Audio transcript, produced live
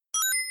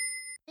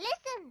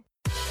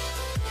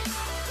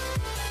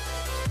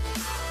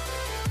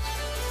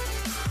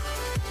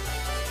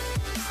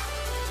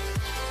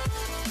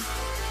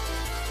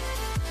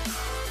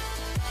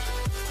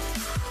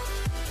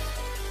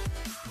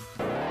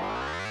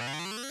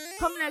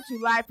Coming at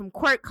you live from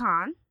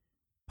QuirkCon.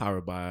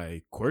 Powered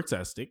by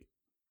Quirktastic.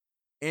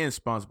 And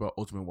sponsored by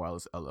Ultimate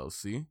Wireless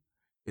LLC.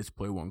 It's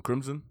Player 1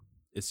 Crimson.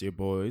 It's your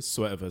boys,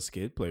 Sweat of Us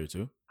Kid, Player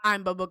 2.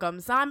 I'm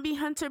Bubblegum Zombie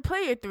Hunter,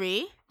 Player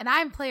 3. And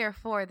I'm Player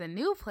 4, the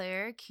new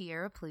player,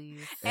 Kiera,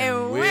 please.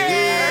 And we're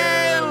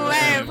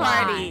LAN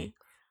Party.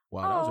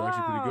 Wow, that was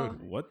actually pretty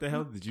good. What the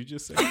hell did you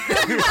just say?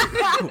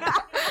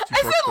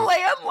 I said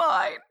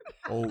landline.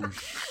 Oh,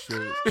 shit. Should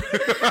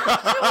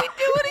we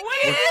do it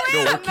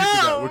again?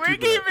 No, we're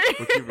keeping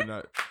We're keeping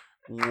that.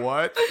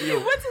 What? Yo.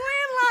 What's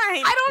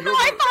landline? I don't know.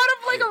 I thought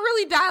of like a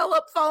really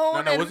dial-up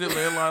phone. No, was it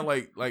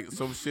landline like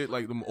some shit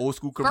like them old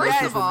school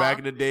commercials from back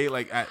in the day,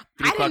 like at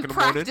 3 o'clock in the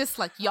morning? Practice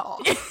like y'all.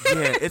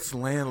 Yeah, it's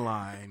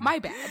landline. My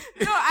bad.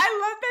 No, I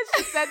love that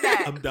she said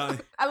that. I'm dying.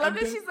 I love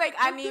that she's like,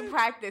 I need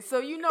practice. So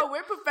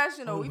we're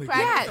professional. We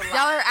practice Yeah, a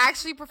lot. y'all are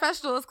actually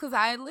professionals because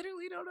I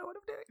literally don't know what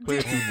I'm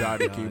doing. Player 2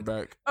 died and came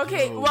back.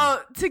 Okay, No.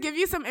 well, to give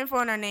you some info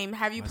on our name,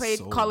 have you My played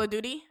soul. Call of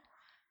Duty?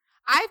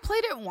 I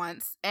played it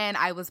once and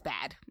I was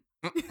bad.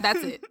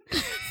 That's it.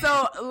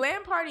 So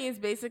LAN Party is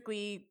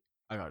basically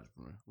I got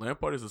you. LAN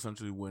party is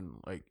essentially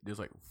when like there's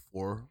like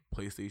 4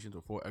 PlayStations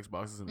or 4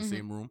 Xboxes in the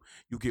same room.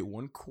 You get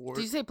one cord.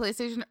 Did you say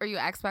PlayStation? Are you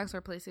Xbox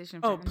or PlayStation?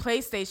 oh fan?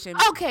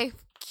 PlayStation. Okay,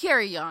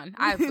 carry on.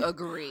 I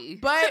agree.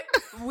 But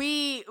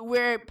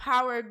we're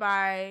powered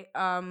by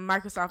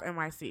Microsoft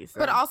NYC. So.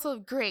 But also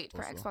great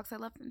for Also. Xbox. I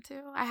love them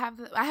too. I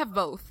have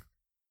both.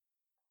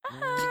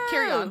 Oh,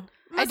 Carry on.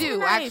 I must be do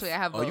nice. actually. I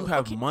have Oh, both. you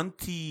have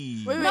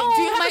Monty. Wait, No,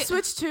 do you have my- a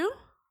Switch too?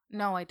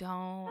 No, I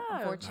don't.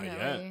 Unfortunately,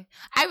 Not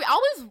I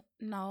always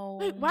no.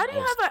 Wait, why do you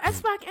Oh, have an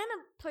Xbox and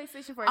a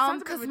PlayStation for it?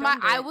 Sounds a bit Because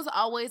redundant. I was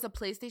always a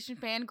PlayStation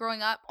fan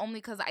growing up, only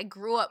because I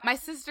grew up. My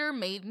sister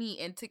made me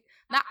into.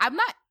 I'm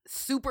not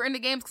super into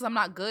games because I'm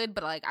not good,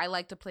 but like I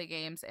like to play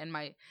games, and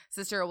my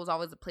sister was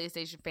always a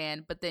PlayStation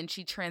fan. But then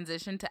she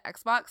transitioned to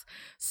Xbox,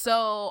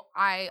 so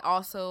I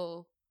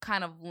also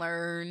kind of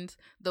learned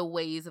the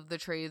ways of the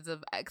trades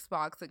of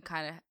Xbox, and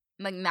kind of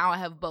like now I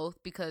have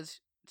both because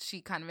she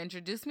kind of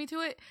introduced me to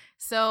it.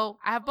 So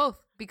I have both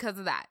because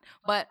of that.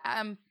 But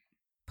I'm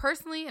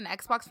personally an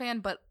Xbox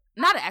fan, but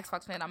not an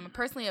Xbox fan. I'm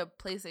personally a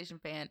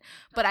PlayStation fan,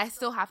 but I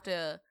still have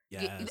to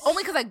Yes.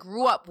 only because I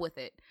grew up with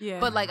it.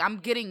 Yeah. But like I'm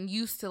getting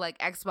used to like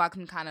Xbox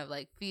and kind of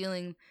like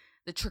feeling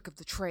the trick of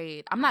the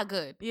trade. I'm not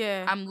good.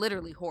 yeah. I'm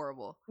literally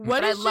horrible. What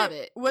but I is love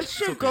your, it. What's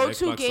your It's okay,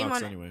 go-to Xbox game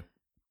sucks on? anyway.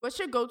 What's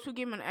your go-to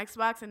game on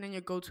Xbox and then your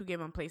go-to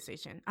game on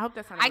PlayStation? I hope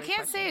that's not. I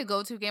can't say a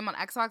go-to game on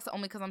Xbox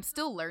only because I'm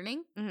still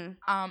learning. Mm-hmm.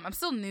 I'm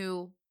still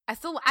new.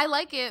 I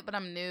like it, but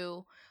I'm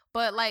new.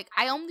 But like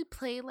I only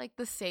play like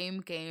the same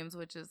games,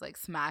 which is like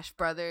Smash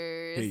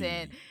Brothers Hey.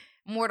 and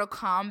Mortal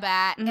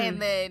Kombat, Mhm.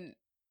 and then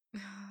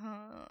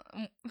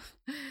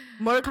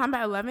Mortal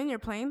Kombat 11. You're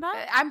playing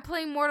that? I'm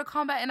playing Mortal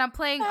Kombat and I'm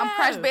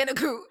Crash Oh.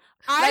 Bandicoot.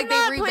 I'm like, they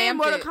not playing revamped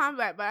Mortal it.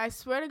 Kombat, but I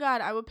swear to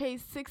God, I would pay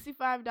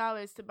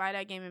 $65 to buy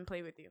that game and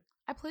play with you.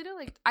 I played it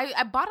like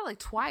I bought it like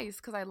twice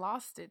because I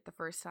lost it the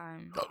first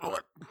time.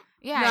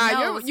 Yeah, Nah, I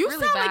know, it's you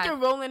really sound bad. like you're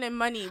rolling in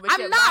money. With I'm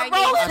your not buying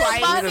games rolling in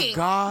twice. money. To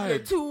God.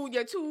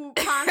 Your two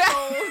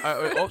consoles.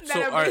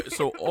 All right,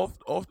 so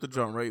off the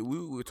jump, right?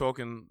 We were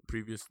talking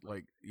previous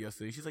like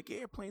yesterday. She's like,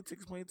 "Yeah, plane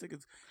tickets."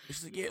 And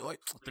she's like, "Yeah,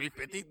 like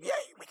 $350. Yeah,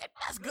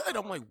 that's good."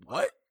 I'm like,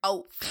 "What?"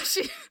 Oh,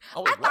 shit. I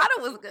was I like, thought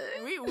it was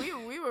good. we were yeah.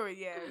 We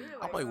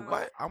were I'm like,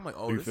 "What?" I'm like,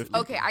 "Oh, this is 350?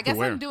 Okay, I guess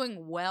where? I'm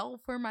doing well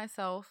for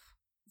myself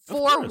Of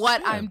for course,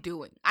 what yeah. I'm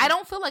doing. I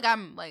don't feel like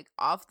I'm like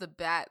off the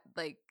bat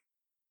like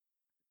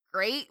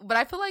great, but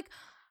I feel like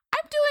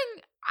I'm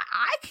doing.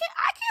 I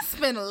can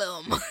spend a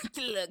little money,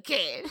 little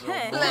cash, Little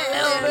a money.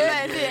 little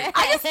bit.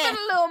 I can spend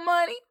a little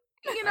money,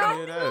 you know,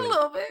 hear that. a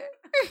little bit.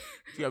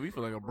 Yeah, we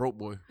feel like a broke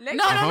boy. Next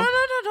No, time- no,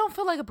 don't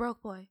feel like a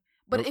broke boy.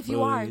 But Broke if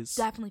you are, boys.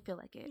 definitely feel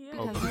like it Yeah.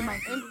 because Okay. you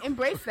might.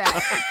 Embrace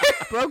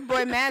that. Broke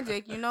boy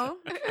magic, you know?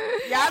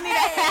 Y'all need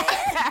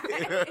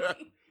a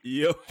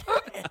Yo.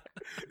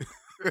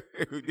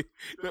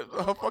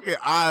 Her fucking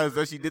eyes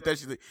that she did that.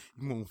 She's like,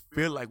 "You won't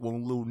feel like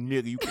one little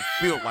nigga. You can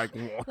feel like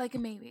one." Like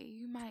maybe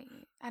you might.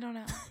 I don't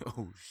know.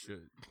 Oh shit.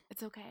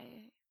 It's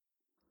okay.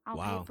 I'll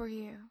Wow. pay for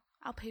you.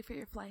 I'll pay for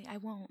your flight. I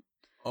won't.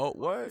 Oh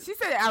what? She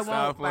said I Stop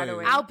won't, by the playing.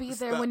 way. I'll be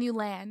there Stop. when you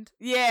land.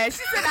 Yeah,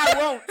 she said I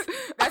won't.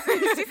 That's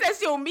what, she said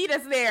she'll meet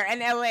us there in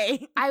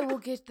LA. I will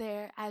get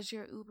there as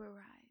your Uber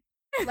ride.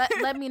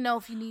 Let me know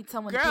if you need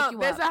someone to Girl, pick you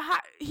there's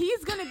up.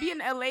 he's gonna be in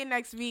LA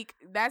next week.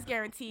 That's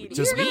guaranteed.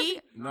 Just You're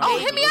me? gonna- No, Oh,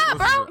 hit me up,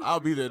 listen, bro. I'll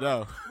be there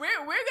now. We're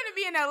gonna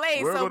be in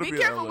LA, We're so gonna be be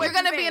in careful. LA. what We're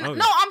gonna you be in. say. Okay.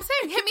 No, I'm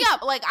saying hit me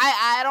up. Like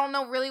I don't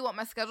know really what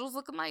my schedule's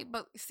looking like,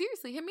 but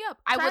seriously, hit me up.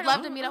 I Try would to-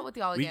 love to meet up with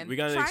y'all We again.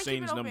 gotta Try and keep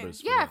exchange it open.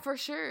 numbers. Yeah, for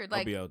sure.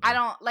 Like be out I there.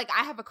 don't like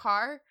I have a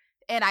car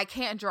and I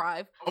can't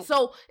drive. Oh.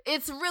 So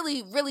it's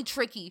really, really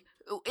tricky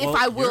if Well,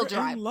 I will you're in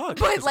drive. luck,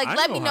 But 'cause like I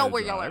let know me how know to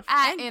where y'all are drive.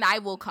 at and I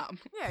will come.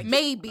 Yeah,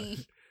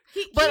 Maybe.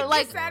 Keep But your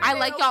like Saturday I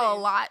like y'all a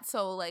open. lot,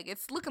 so like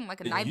it's looking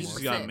like a You just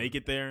 90%. gotta make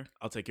it there.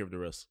 I'll take care of the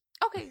rest.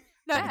 Okay.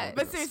 No, bet.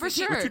 but seriously, for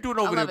keep- sure. What you doing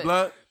I over there, love it.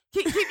 blood?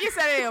 Keep your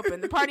Saturday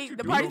open. The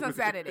party's on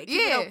Saturday. Keep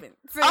Yeah. it open.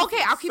 Seriously.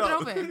 Okay, I'll keep it So-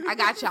 open. I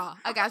got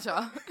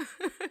y'all.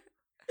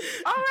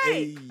 All right.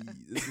 Hey,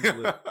 this is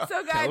lit.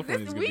 So guys,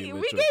 California's this gonna be we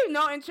lit, we too. gave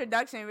no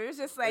introduction. We was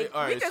just like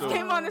All we right, just so-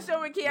 came on the show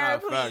with Nah,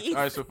 Kiara, facts. please.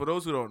 All right, so for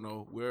those who don't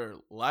know, we're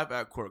live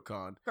at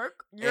QuirkCon.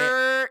 Kirk,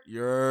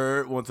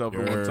 you're one time for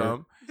one You're-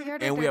 time,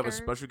 and we have a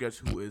special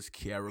guest who is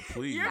Kiara.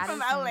 Please. you're That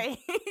from is LA.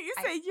 me. You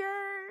say you're.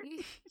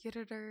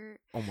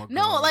 Oh my god.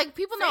 No, like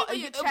people Say know. it with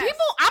your People,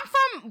 chest.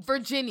 I'm from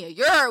Virginia.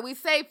 We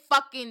say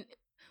fucking.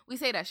 We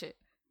say that shit.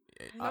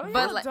 No,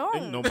 But you like-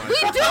 don't. No, We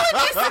my do God.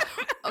 it.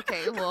 This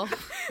okay, well,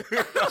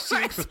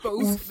 she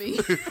exposed me.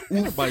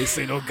 Nobody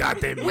say no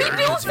goddamn We word,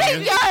 do say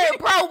Virginia. you're,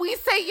 bro. We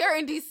say you're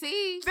in DC.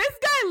 This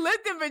guy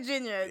lived in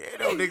Virginia. Yeah,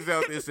 no niggas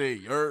out there say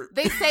yurt.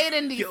 They say it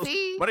in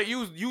DC. But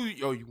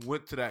you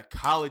went to that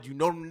college. You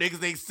know them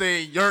niggas ain't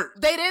saying yurt.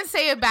 They didn't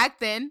say it back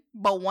then,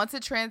 but once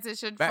it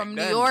transitioned Back from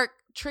then- New York, back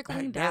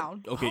trickling then-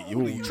 down, Okay,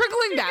 Holy you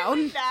trickling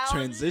down.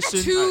 transition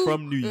To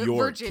from New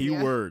York. Virginia.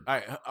 Keyword. All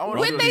right, I want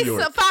When New they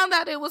York. found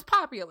out it was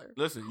popular,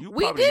 listen. You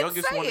We probably the did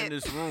youngest say one it. in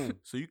this room,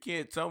 so you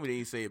can't tell me they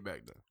ain't say it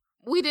back then.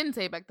 we didn't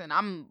say it back then.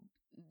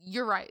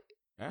 You're right.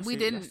 We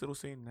didn't. I still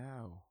say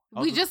now.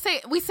 We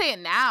say it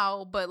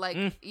now, but like,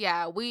 Mm.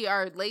 yeah, we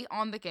are late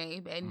on the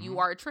game, and you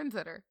are a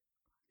trendsetter.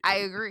 I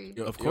agree.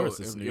 Of course,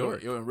 it's New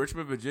York. Yo, in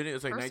Richmond, Virginia,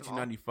 it's like First of all-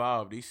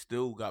 1995. They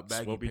still got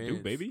That's baggy what we pants.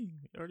 do, baby. You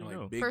already and,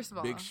 know. like, big, First of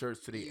all, big shirts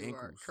to their you are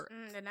ankles. correct.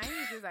 The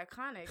 90s is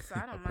iconic, so I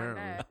don't mind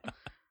Apparently. that.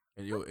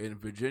 And yo, in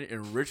Virginia,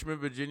 in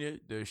Richmond, Virginia,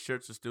 their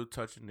shirts are still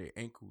touching their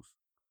ankles.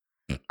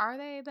 Are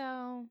they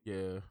though?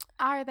 Yeah.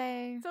 Are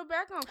they? So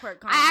back on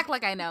QuirkCon. I act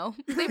like I know.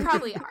 They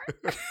probably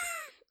are.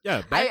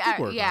 Yeah, back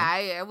to work.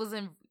 I was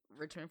in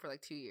Richmond for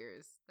like 2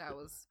 years. That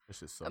was That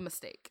shit a sucks.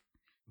 mistake.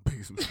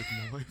 Biggest mistake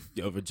of my life.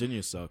 Yo,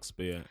 Virginia sucks,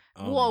 but yeah.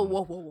 Whoa.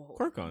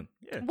 QuirkCon.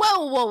 Yeah.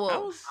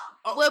 Whoa.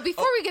 Oh, Well,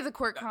 before oh, we get to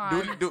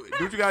QuirkCon, do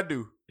what you gotta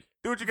do.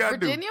 Do what you gotta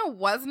Virginia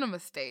wasn't a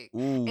mistake. do.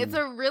 Ooh. It's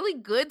a really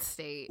good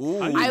state. Ooh.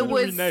 I I literally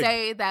would reneged.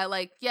 say that,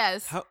 like,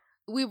 yes, How-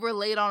 we were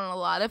late on a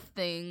lot of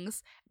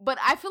things, but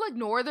I feel like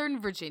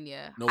Northern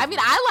Virginia. No, I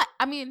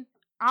mean,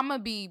 I'm gonna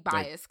be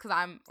biased because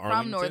I'm from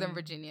Arlington? Northern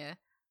Virginia.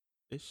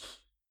 Ish.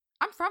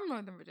 I'm from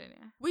Northern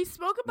Virginia. We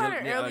spoke about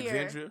it Near earlier,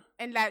 Alexandria?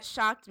 and that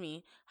shocked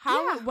me.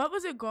 How? Yeah. What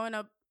was it growing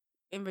up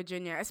in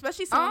Virginia?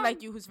 Especially someone like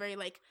Um, you who's very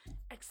like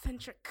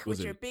eccentric Was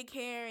with your it- big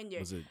hair and your.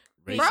 Was it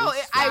Bro, racist? Bro,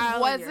 Racist I style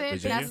and wasn't your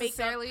Virginia?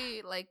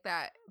 necessarily like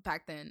that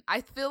back then.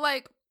 I feel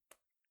like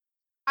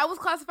I was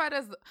classified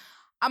as.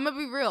 I'm gonna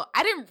be real.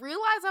 I didn't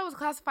realize I was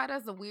classified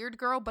as the weird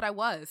girl, but I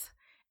was,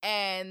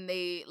 and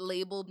they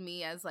labeled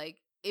me as like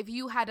if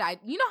you had to,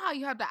 you know how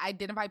you have to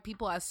identify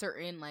people as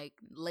certain like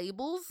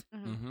labels.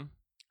 Mhm. Mm-hmm.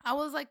 I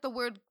was like the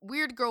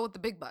weird girl with the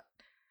big butt.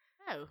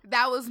 Oh.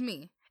 That was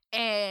me.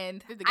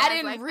 And Did the I guys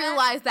didn't like that?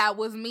 realize that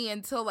was me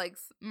until like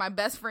my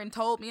best friend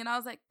told me, and I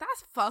was like,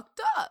 that's fucked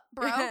up,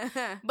 bro.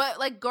 But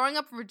like growing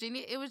up in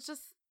Virginia, it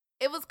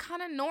was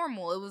kind of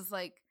normal. It was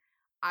like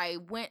I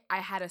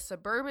had a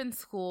suburban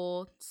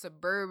school,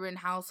 suburban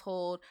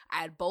household. I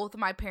had both of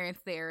my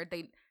parents there.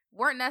 They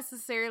weren't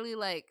necessarily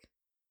like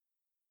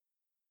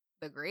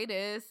the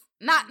greatest.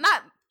 Not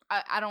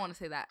I don't want to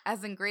say that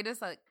as in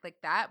greatest like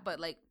that, but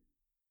like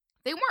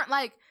they weren't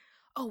like,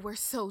 oh, we're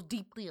so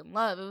deeply in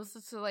love. It was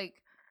just like,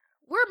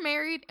 we're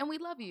married and we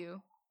love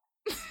you.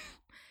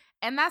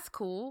 And that's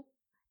cool.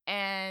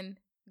 And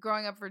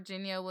growing up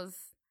Virginia was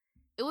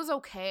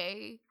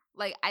okay.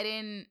 Like I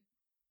didn't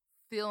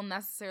feel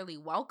necessarily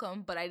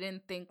welcome, but I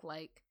didn't think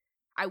like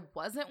I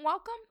wasn't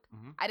welcomed.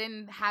 Mhm. I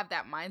didn't have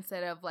that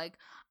mindset of like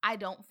I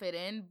don't fit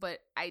in, but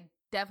I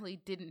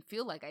definitely didn't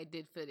feel like I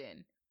did fit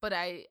in. But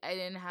I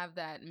didn't have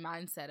that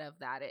mindset of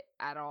that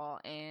at all.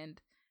 And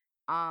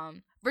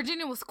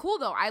Virginia was cool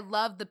though. I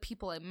loved the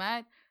people I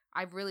met.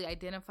 I've really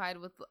identified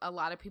with a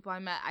lot of people I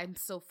met. I'm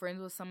still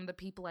friends with some of the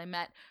people I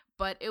met,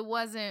 but it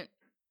wasn't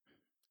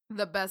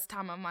the best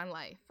time of my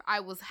life. I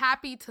was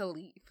happy to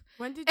leave.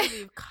 When did you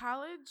leave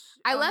college?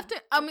 I left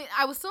it. I mean,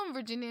 I was still in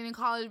Virginia in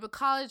college, but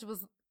college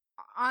was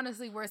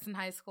honestly worse than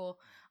high school.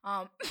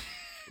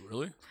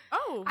 Really?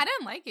 Oh, I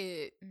didn't like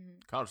it.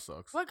 College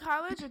sucks. what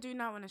college, or do you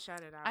not want to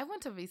shout it out? I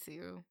went to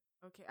VCU,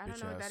 Okay, I don't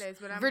Bitch know what ass. that is,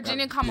 but I'm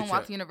Virginia That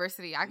Commonwealth bitch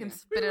University. I can Yeah.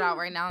 spit it out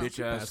right now. Bitch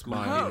ass That's school.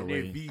 mine, Near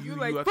anyway. VU, You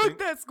like I fuck think.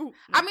 that school.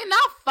 I mean,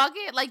 not fuck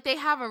it. Like they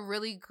have a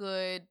really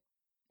good.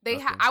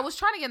 Okay. I was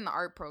trying to get in the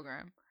art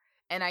program,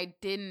 and I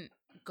didn't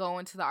go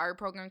into the art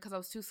program because I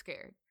was too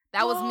scared.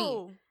 That was me.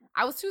 Whoa.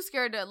 I was too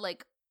scared to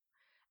like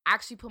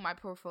actually put my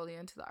portfolio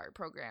into the art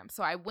program.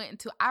 So I went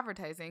into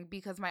advertising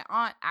because my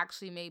aunt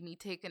actually made me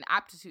take an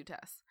aptitude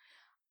test.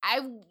 I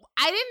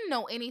didn't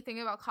know anything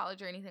about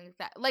college or anything like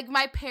that. Like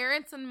my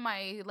parents and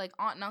my like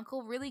aunt and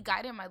uncle really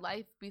guided my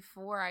life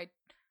before I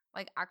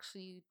like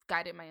actually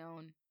guided my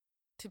own,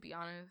 to be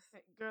honest.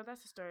 Girl,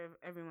 that's the story of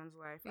everyone's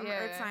life. I'm Yeah.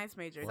 an earth science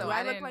major. So Do I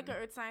I look didn't- like an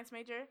earth science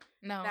major?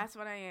 No. That's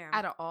what I am.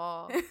 at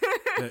all.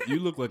 Yeah, you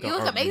look like You an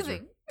look art major.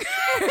 amazing.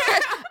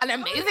 An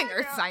amazing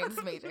earth Girl.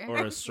 science major.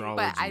 Or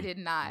astrology. But I did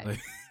not. Like-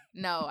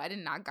 No, I did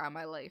not guide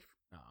my life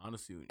Nah,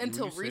 honestly, when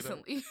until you say that-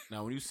 recently.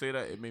 Now, when you say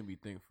that, it made me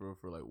think for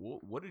like,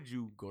 what did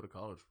you go to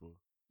college for?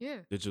 Yeah.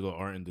 Digital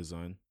art and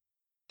design.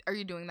 Are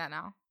you doing that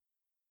now?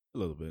 A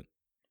little bit.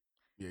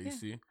 Yeah, you Yeah.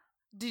 see.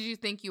 did you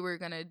think you were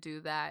gonna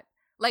do that?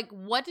 Like,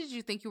 what did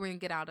you think you were gonna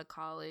get out of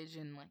college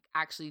and like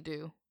actually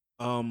do?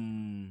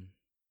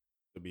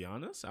 To be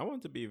honest, I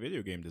wanted to be a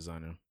video game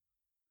designer,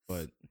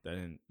 but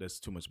that's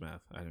too much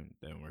math. That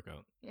didn't work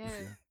out. Yeah,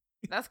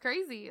 that's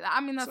crazy. I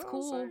mean, that's So I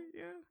was cool. like,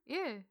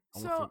 yeah.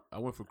 Yeah. I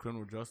went for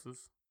criminal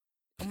justice.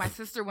 My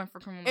sister went for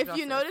criminal If justice.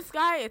 you know this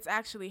guy, it's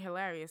actually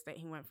hilarious that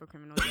he went for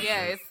criminal justice.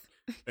 Yeah, it's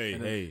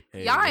Hey.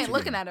 y'all what ain't you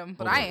looking doing? at him,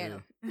 but Hold I on,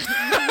 am.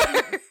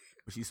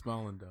 But she's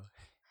smiling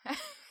though.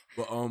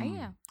 But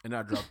am. and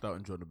I dropped out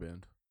and joined the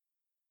band.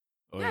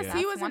 Oh, Yes, yeah.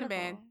 he That's was in a wonderful.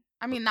 band.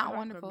 I mean, I not rock a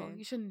wonderful. band.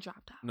 You shouldn't have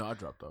dropped out. No, I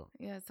dropped out.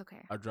 Yeah, it's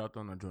okay. I dropped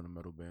out and I joined a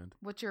metal band.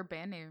 What's your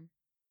band name?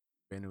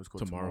 Band name was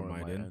called Tomorrow Tomorrow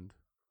Might Might End. End.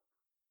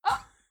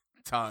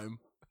 Time.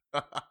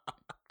 Y'all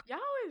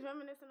always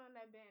reminiscing on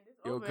that band. It's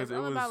Yo, over. 'cause It's it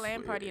all about was-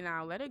 Land Party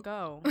now. Let it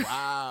go.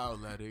 Wow,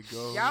 let it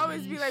go. Y'all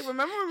always be like,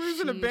 remember when we was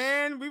in a Sheesh.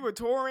 band? We were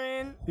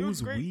touring. It was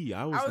Who's great. we?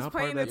 I I was was not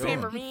playing part the of that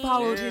band. tambourine.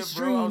 followed Yeah, his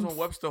bro, I was dreams. on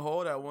Webster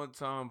Hall that one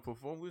time.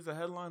 We was a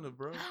headliner,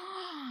 bro.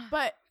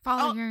 But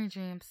Follow oh, your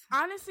dreams.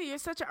 honestly, you're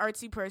such an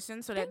artsy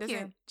person, so that Thank you.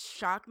 doesn't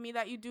shock me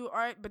that you do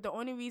art. But the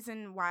only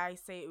reason why I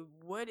say it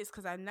would is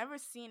because I've never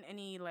seen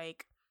any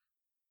like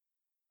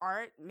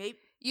art maybe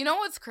You know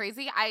what's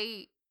crazy?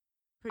 I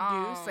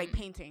produce like Um,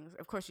 paintings.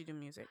 Of course, you do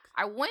music.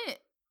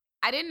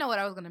 I didn't know what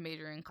I was going to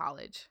major in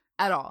college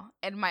at all.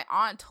 And my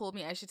aunt told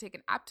me I should take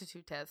an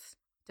aptitude test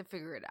to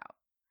figure it out.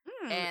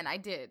 And I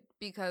did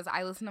because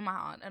I listen to my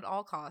aunt at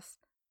all costs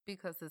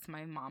because it's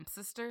my mom's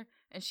sister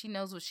and she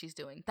knows what she's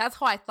doing. That's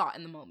how I thought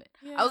in the moment.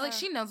 I was like, Yeah.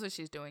 she knows what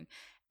she's doing.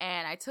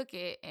 And I took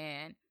it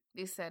and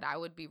they said I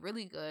would be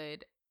really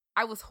good.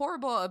 I was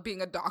horrible at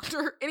being a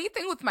doctor.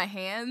 Anything with my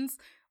hands,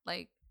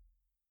 like,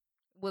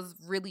 was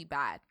really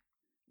bad.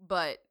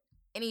 But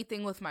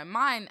anything with my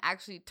mind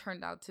actually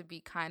turned out to be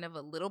kind of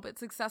a little bit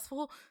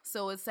successful.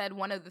 So it said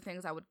one of the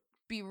things I would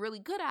be really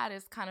good at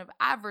is kind of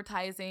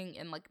advertising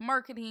and like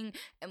marketing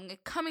and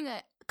like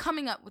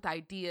coming up with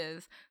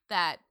ideas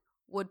that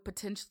would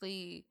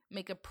potentially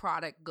make a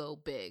product go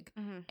big.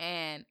 Mhm.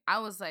 And I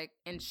was like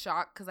in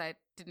shock because I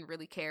didn't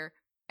really care.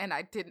 And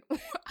I didn't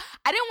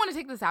want to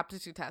take this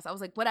aptitude test. I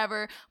was like,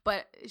 whatever,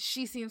 but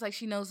she seems like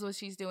she knows what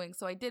she's doing.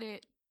 So I did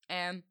it.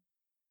 And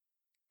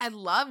I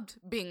loved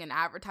being an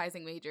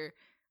advertising major.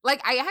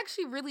 Like, I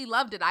actually really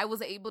loved it. I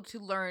was able to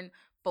learn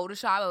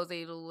Photoshop. I was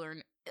able to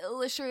learn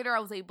Illustrator. I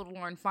was able to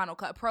learn Final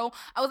Cut Pro.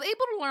 I was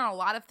able to learn a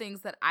lot of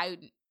things that I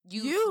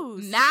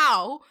use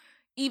now,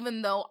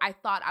 even though I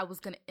thought I was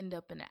going to end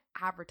up in an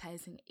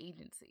advertising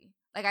agency.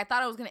 Like, I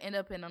thought I was going to end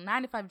up in a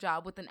 9-to-5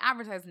 job with an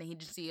advertising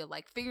agency of,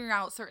 like, figuring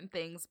out certain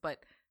things, but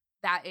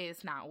that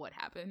is not what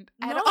happened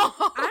at No, all.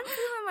 I'm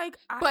feeling like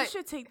I But-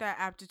 should take that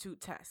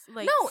aptitude test.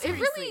 Like, no, seriously.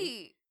 it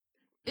really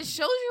it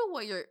shows you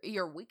what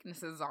your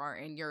weaknesses are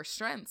and your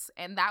strengths,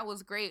 and that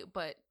was great.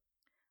 But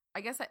I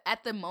guess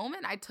at the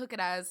moment I took it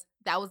as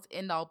that was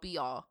end all be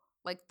all.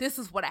 Like, this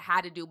is what I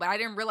had to do, but I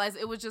didn't realize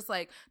it was just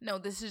like, no,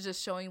 this is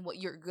just showing what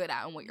you're good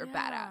at and what you're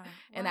bad at. Yeah,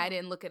 And wow. I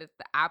didn't look at it,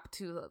 the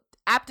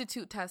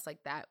aptitude test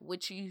like that,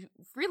 which you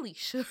really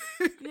should.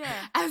 Yeah.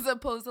 As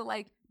opposed to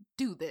like,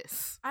 do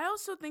this. I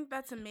also think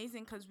that's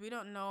amazing because we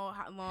don't know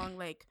how long,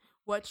 like,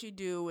 what you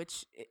do,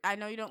 which I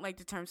know you don't like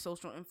the term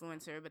social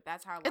influencer, but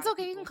that's how a lot It's of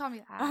okay, you people- can call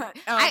me that.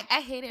 Um,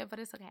 I hate it, but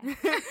it's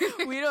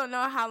okay. we don't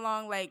know how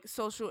long, like,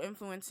 social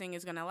influencing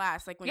is going to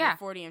last. Like, when Yeah. you're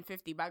 40 and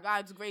 50, by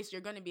God's grace,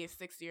 you're going to be a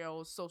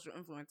 60-year-old social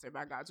influencer,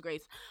 by God's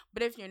grace.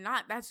 But if you're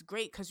not, that's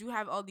great because you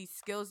have all these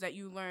skills that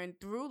you learn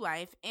through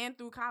life and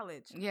through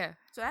college. Yeah.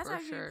 So that's For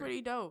actually sure.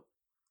 pretty dope,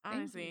 Thank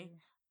honestly.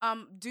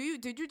 you.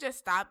 Did you just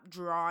stop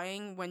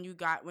drawing when you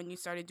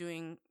started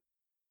doing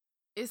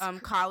It's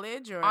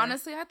college, or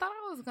honestly, I thought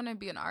I was gonna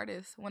be an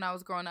artist when I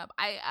was growing up.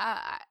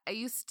 I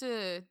used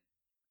to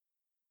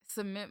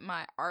submit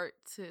my art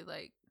to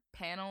like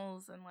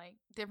panels and like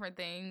different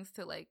things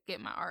to like get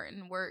my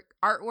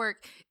artwork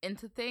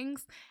into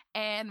things.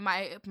 And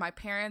my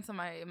parents and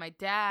my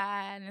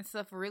dad and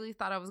stuff really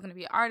thought I was gonna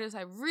be an artist.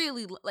 I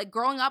really like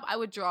growing up. I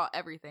would draw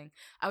everything.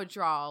 I would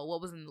draw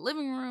what was in the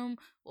living room,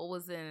 what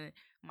was in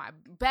my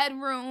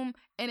bedroom,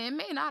 and it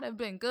may not have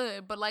been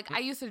good, but like I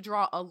used to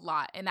draw a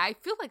lot, and I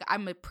feel like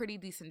I'm a pretty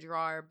decent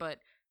drawer, but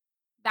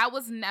that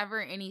was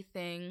never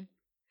anything.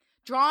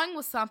 Drawing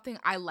was something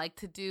I liked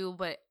to do,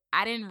 but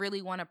I didn't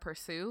really want to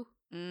pursue.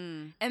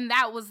 And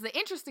that was the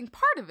interesting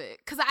part of it,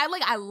 because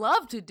I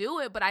love to do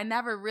it, but I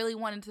never really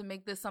wanted to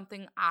make this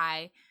something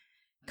I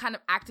kind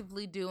of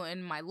actively do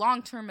in my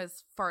long term,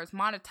 as far as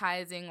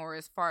monetizing or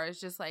as far as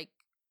just like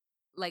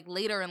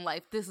later in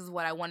life. This is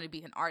what I want to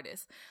be, an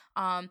artist.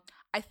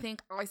 I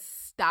think I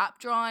stopped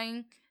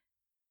drawing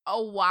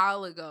a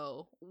while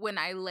ago when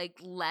I like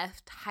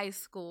left high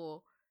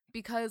school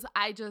because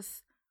I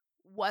just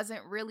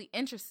wasn't really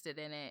interested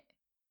in it.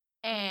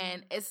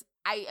 And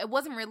I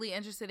wasn't really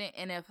interested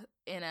in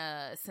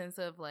a sense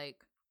of like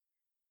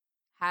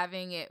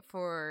having it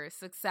for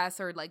success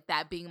or like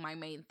that being my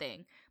main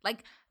thing.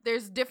 Like,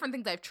 there's different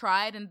things I've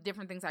tried and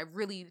different things I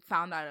really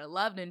found out I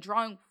loved, and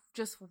drawing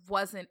just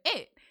wasn't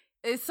it.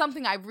 It's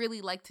something I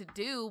really like to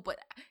do, but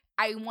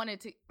I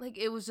wanted to, like,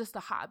 it was just a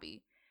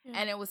hobby.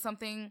 and it was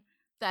something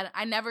that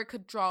I never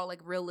could draw like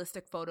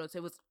realistic photos.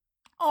 It was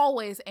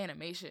always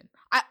animation.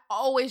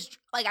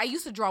 I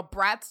used to draw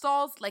Bratz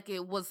dolls like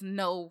it was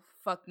no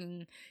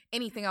fucking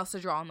anything else to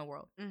draw in the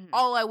world. Mhm.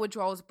 All I would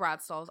draw was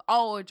Bratz dolls.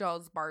 All I would draw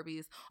was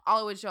Barbies. All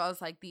I would draw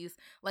was like these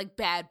like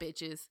bad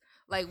bitches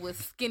like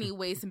with skinny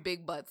waists and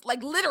big butts.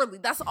 Like literally,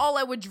 that's all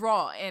I would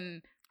draw,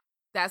 and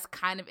that's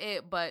kind of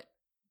it. But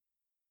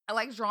I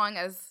like drawing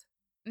as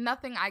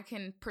nothing I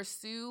can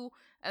pursue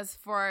as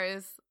far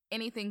as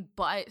anything,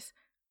 but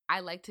I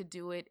like to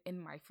do it in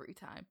my free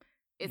time.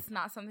 It's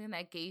not something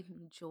that gave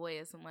me joy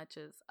as much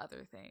as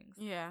other things.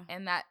 Yeah.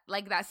 And that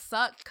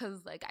sucked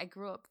because like I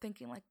grew up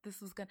thinking like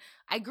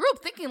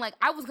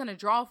I was gonna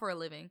draw for a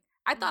living.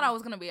 I thought I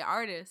was gonna be an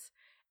artist,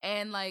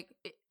 and like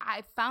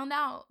I found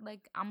out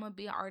like I'm gonna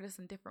be an artist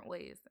in different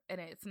ways, and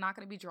it's not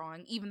gonna be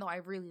drawing, even though I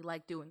really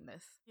like doing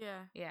this.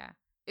 Yeah.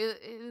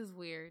 It is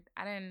weird.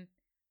 I didn't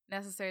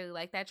necessarily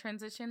like that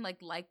transition, like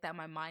that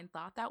my mind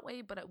thought that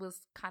way, but it was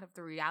kind of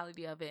the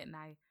reality of it, and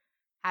I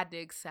had to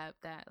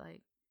accept that,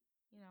 like,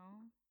 you know,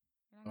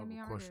 you're not gonna be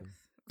an artist.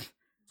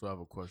 So I have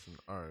a question.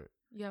 All right.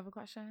 You have a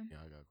question? Yeah,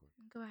 I got a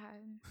question. Go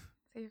ahead.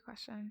 Say your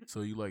question.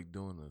 So you like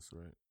doing this,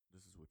 right?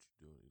 This is what you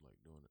do. You like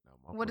doing it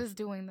now. What is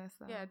doing this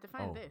though? Yeah,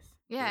 define this.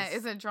 Yeah, This-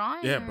 is it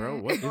drawing? Yeah, bro.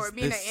 What is Or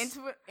being this? an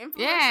influencer,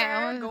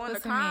 Yeah, going to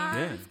what's it mean? cons,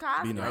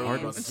 Yeah, being an cosplay,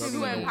 artist.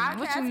 doing What you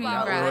podcasts mean,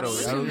 about Brad? Wait, What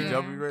I you don't mean?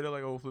 jump you right there.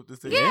 Like, oh, flip this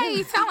thing. Yeah,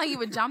 you sound like you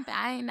would jump.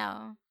 I ain't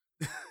know.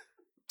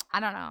 I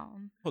don't know.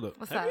 Hold up.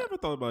 What's Have you up? ever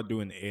thought about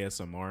doing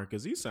ASMR?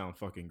 Because you sound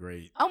fucking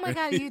great. Oh my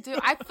god, you do.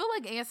 I feel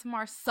like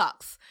ASMR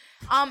sucks.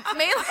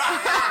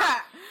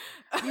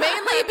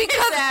 Mainly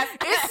because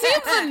it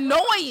seems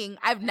annoying.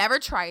 I've never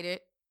tried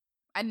it.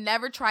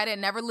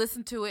 Never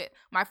listened to it.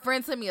 My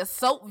friend sent me a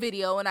soap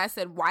video and I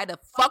said, "Why the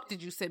fuck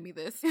did you send me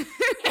this?" And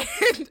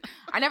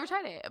I never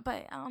tried it,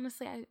 but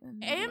honestly, I'll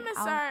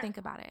AMSR think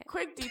about it.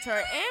 Quick detour.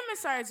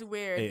 AMSR is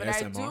weird, but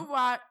I do ASMR?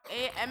 watch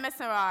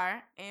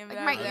AMSR.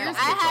 Like, my ears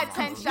I had get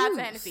 10 confused. shots of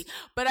Hennessy,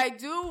 but I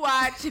do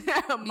watch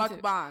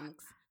mukbangs.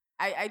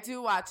 I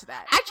do watch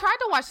that. I tried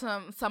to watch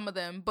some of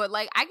them, but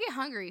like I get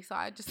hungry, so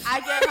I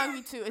get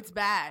hungry too. It's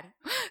bad.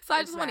 so I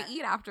it's just want to bad.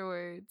 eat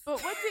afterwards.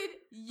 But what did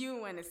you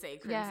want to say,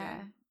 Crimson? Yeah,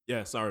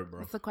 Yeah, sorry, bro.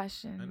 what's the That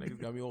question? niggas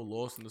got me all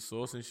lost in the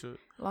sauce and shit.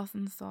 Lost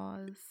in the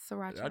sauce,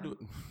 sriracha. I do.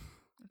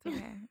 It's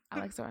okay. I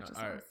like sriracha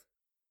All right. sauce.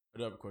 I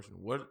do have a question.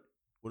 What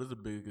is the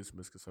biggest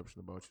misconception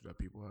about you that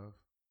people have?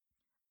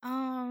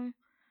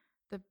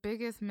 The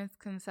biggest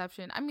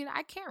misconception. I mean,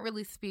 I can't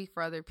really speak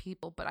for other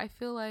people, but I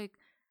feel like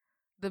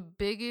the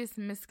biggest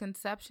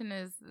misconception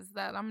is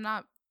that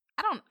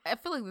I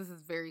feel like this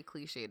is very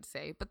cliche to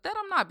say, but that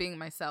I'm not being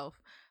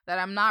myself, that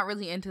I'm not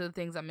really into the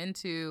things I'm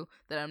into,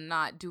 that I'm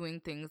not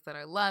doing things that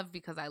I love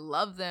because I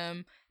love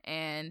them.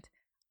 And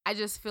I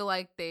just feel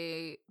like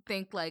they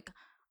think like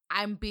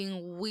I'm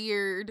being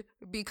weird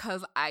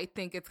because I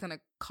think it's going to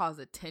cause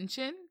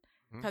attention.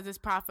 Because it's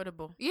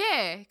profitable.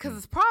 Yeah, because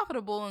it's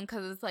profitable and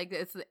because it's like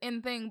it's the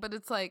end thing, but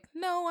it's like,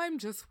 no, I'm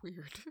just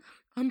weird.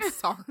 I'm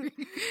sorry.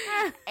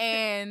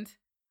 And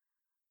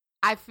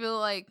I feel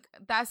like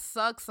that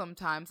sucks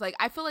sometimes. Like,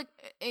 I feel like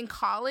in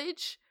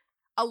college,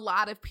 a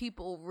lot of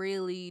people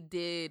really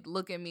did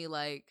look at me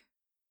like,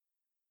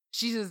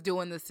 she's just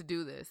doing this to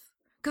do this.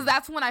 Because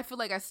that's when I feel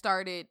like I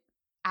started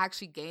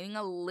actually gaining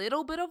a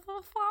little bit of a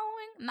following.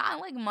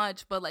 Not like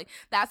much, but like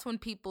that's when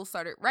people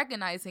started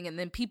recognizing, and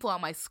then people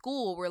at my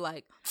school were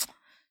like,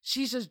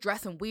 she's just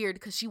dressing weird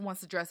because she wants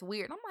to dress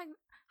weird. I'm like,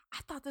 I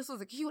thought this was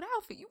a cute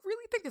outfit. You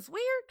really think it's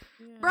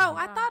weird? Bro,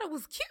 I thought it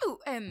was cute.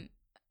 And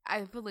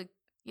I feel like,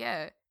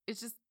 yeah, it's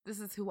just, this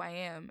is who I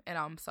am. And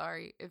I'm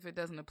sorry if it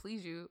doesn't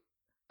please you.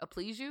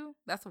 Please you?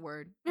 That's a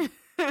word. Go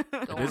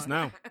It is on.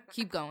 now.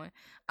 Keep going.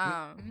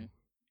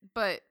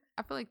 But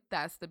I feel like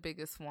that's the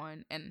biggest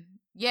one. And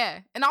yeah.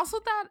 And also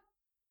that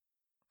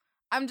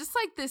I'm just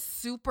like this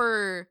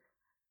super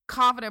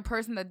confident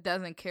person that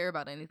doesn't care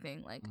about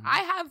anything. Like, I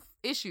have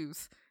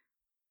issues.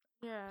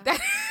 Yeah.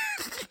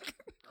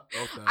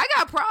 I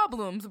got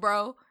problems,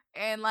 bro.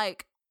 And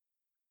like,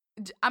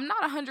 I'm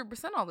not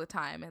 100% all the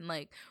time. And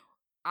like,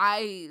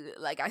 I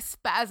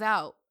spaz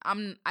out.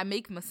 I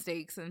make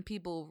mistakes, and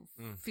people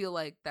feel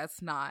like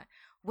that's not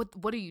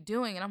what are you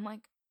doing? And I'm like,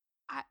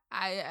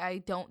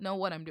 I don't know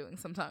what I'm doing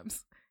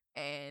sometimes,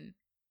 and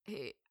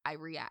I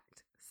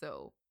react.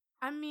 So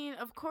I mean,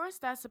 of course,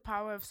 that's the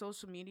power of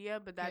social media,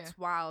 but that's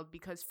wild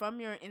because from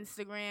your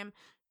Instagram,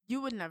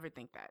 you would never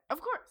think that.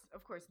 Of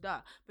course, duh.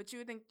 But you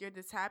would think you're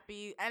this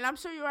happy, and I'm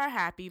sure you are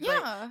happy,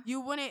 but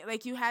you wouldn't,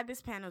 like, you had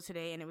this panel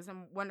today, and it was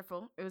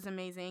wonderful. It was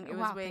amazing. It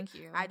was with thank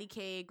you.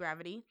 IDK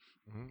Gravity.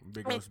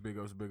 Big ups, big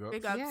ups, big ups.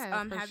 Big ups.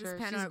 Yeah, for had sure.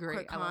 this panel She's at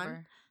great. I love QuickCon,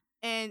 her.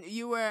 and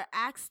you were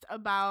asked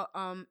about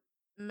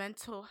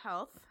mental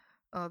health.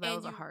 Oh, that And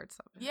was a you- hard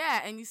subject.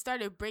 Yeah, and you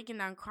started breaking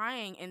down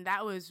crying, and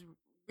that was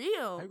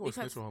real. How you gonna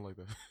snitch on her like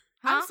that?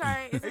 I'm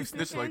sorry, is How you it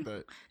snitch like snitching?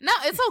 that? No,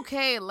 it's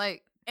okay.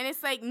 Like, And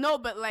it's like, no,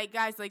 but like,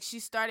 guys, like, she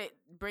started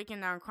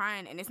breaking down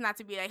crying, and it's not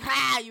to be like,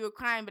 ha, you were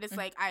crying, but it's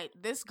like,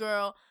 this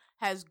girl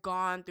has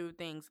gone through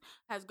things,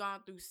 has gone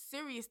through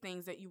serious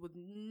things that you would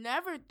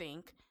never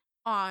think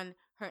on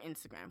her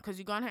Instagram, because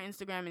you go on her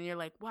Instagram and you're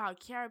like, wow,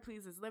 Kiara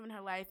Please is living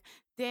her life,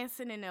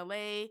 dancing in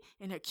LA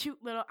in her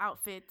cute little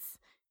outfits.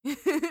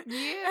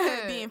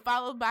 Yeah. Being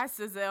followed by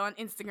SZA on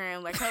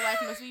Instagram. Like, her life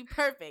must be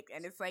perfect.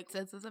 And it's like,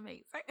 SZA's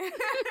amazing.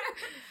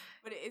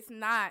 but it's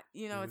not,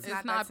 you know, it's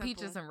not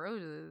peaches and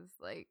roses.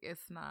 Like,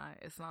 it's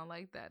not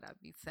like that. I'd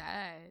be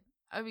sad.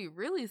 I'd be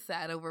really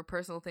sad over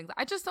personal things.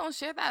 I just don't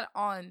share that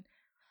on,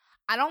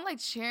 I don't like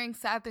sharing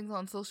sad things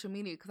on social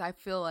media, because I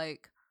feel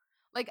like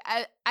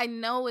I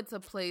know it's a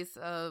place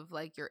of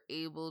like you're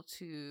able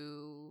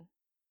to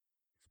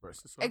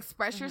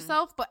express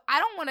yourself, but I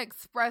don't want to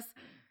express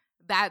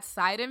that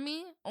side of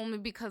me, only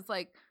because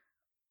like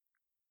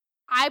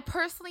I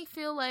personally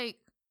feel like,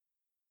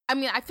 I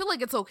mean, I feel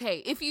like it's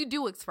okay if you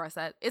do express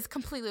that. It's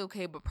completely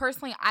okay. But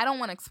personally, I don't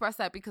want to express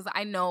that, because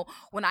I know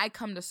when I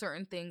come to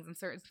certain things and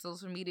certain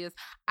social medias,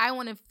 I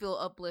want to feel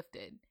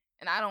uplifted,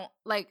 and I don't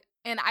like.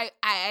 And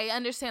I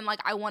understand,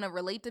 like, I want to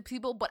relate to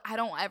people, but I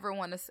don't ever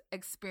want to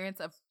experience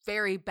a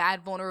very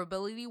bad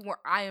vulnerability where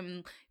I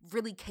am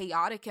really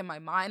chaotic in my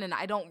mind and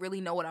I don't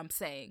really know what I'm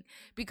saying.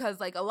 Because,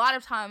 like, a lot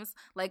of times,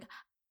 like,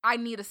 I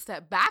need to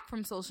step back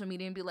from social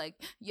media and be like,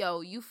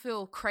 yo, you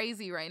feel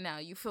crazy right now.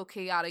 You feel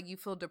chaotic. You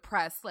feel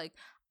depressed. Like,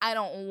 I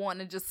don't want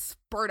to just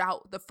spurt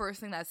out the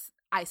first thing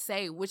I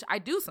say, which I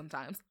do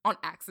sometimes on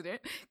accident,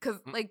 because,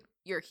 like,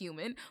 you're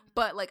human.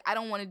 But, like, I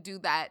don't want to do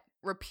that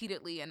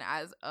repeatedly and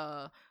as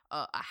a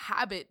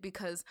habit,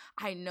 because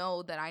I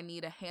know that I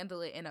need to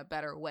handle it in a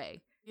better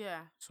way.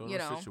 Yeah. So in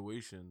those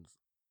situations,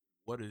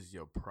 what is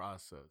your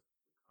process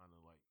to kind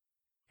of like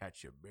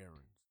catch your bearings?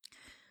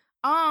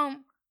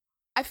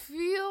 I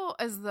feel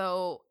as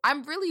though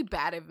I'm really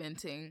bad at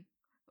venting.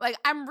 Like,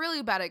 I'm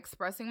really bad at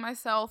expressing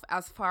myself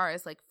as far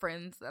as like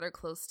friends that are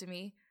close to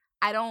me.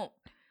 I don't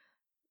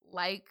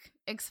like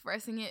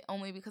expressing it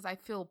only because I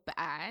feel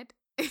bad.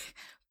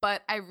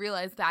 But I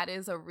realize that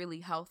is a really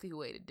healthy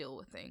way to deal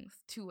with things,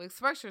 to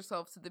express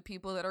yourself to the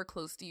people that are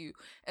close to you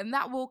and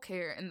that will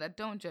care and that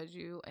don't judge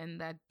you and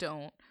that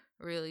don't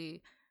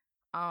really,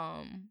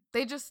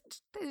 they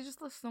just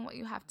listen to what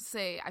you have to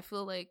say. I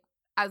feel like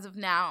as of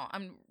now,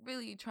 I'm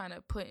really trying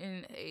to put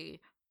in a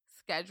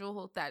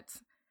schedule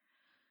that's,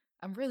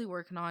 I'm really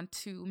working on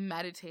to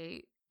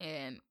meditate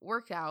and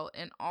work out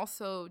and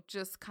also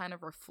just kind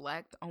of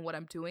reflect on what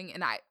I'm doing.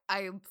 And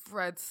I've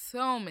read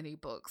so many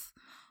books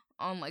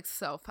on like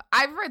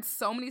I've read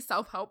so many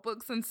self-help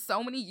books and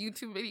so many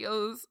YouTube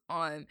videos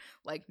on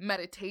like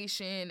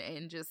meditation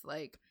and just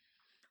like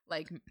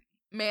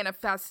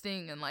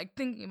manifesting and like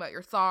thinking about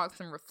your thoughts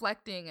and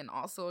reflecting and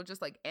also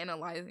just like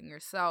analyzing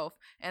yourself.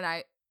 And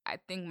I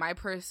think my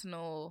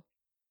personal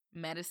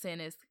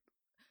medicine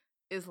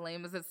is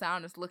lame as it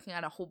sounds, is looking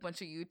at a whole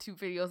bunch of YouTube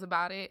videos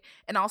about it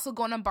and also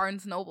going to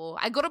Barnes Noble.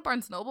 I go to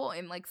Barnes Noble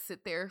and like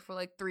sit there for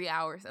like 3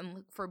 hours and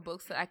look for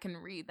books that I can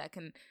read that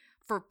can,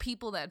 for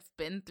people that have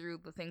been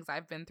through the things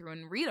I've been through,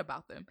 and read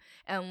about them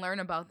and learn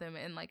about them.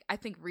 And like, I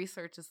think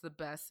research is the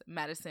best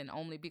medicine,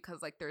 only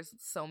because like there's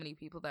so many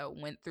people that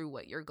went through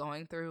what you're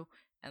going through.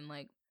 And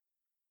like,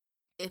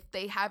 if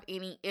they have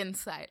any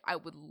insight, I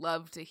would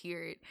love to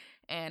hear it.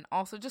 And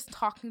also just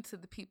talking to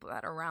the people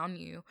that are around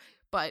you.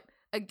 But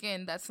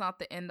again, that's not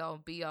the end all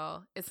be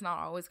all. It's not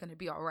always going to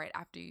be all right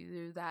after you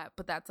do that.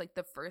 But that's like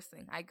the first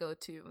thing I go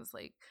to is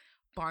like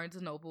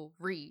Barnes & Noble,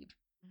 read.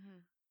 Mm-hmm.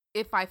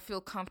 If I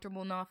feel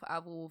comfortable enough, I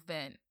will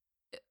vent.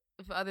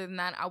 If other than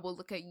that, I will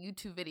look at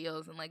YouTube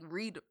videos and like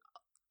read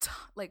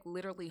like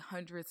literally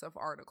hundreds of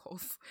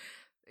articles.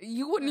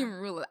 You wouldn't even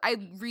realize. I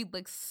read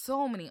like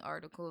so many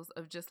articles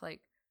of just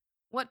like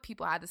what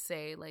people had to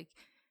say, like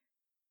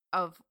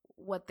of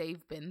what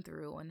they've been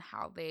through and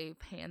how they've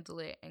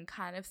handled it, and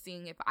kind of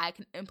seeing if I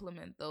can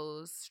implement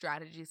those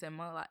strategies in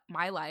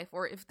my life,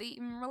 or if they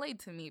even relate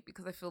to me,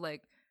 because I feel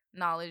like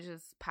knowledge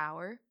is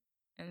power.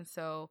 And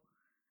so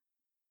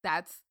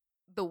that's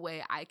the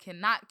way I can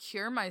not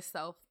cure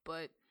myself,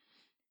 but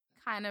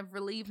kind of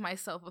relieve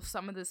myself of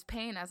some of this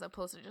pain, as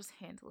opposed to just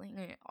handling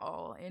it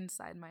all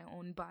inside my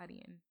own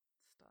body and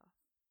stuff.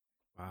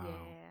 Wow.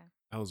 Yeah.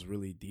 That was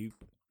really deep.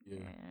 Yeah.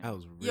 That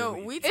was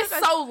really it's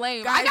so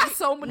lame. Guys, I got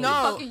so many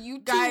fucking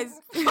YouTube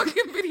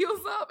fucking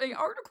videos up and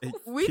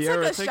articles. We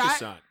Kiara, took take a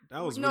shot.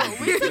 That was really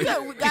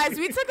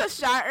we took a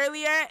shot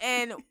earlier,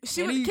 and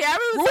Kiara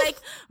was like,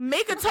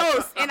 make a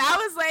toast, and I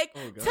was like,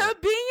 to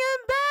being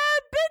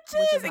bad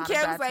bitches, and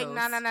Kiara was like,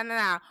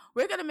 no,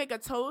 we're gonna make a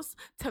toast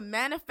to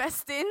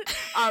manifesting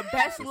our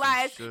best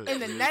lives in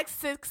the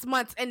next 6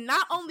 months. And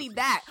not only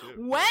that,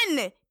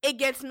 when it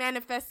gets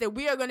manifested,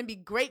 we are going to be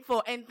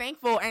grateful and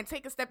thankful and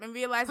take a step and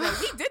realize that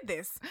we did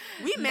this.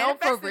 We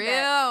manifested for real.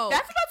 that.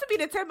 That's about to be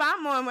the tip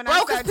I'm on when I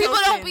start because people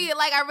toasting. don't be,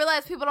 like, I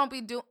realize people don't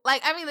be do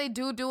like, I mean, they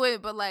do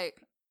it, but, like,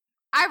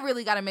 I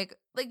really got to make,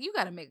 like, you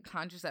got to make a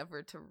conscious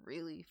effort to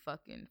really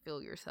fucking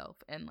feel yourself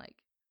and, like,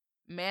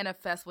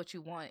 manifest what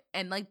you want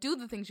and, like, do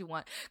the things you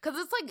want. Because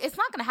it's, like, it's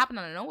not going to happen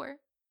out of nowhere.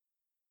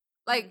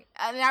 Like,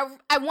 and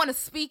I want to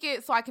speak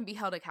it so I can be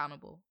held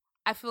accountable.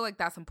 I feel like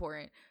that's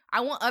important.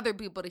 I want other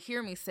people to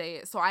hear me say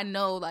it so I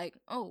know, like,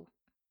 oh,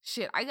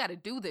 shit, I got to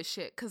do this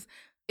shit. Because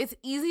it's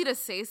easy to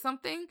say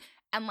something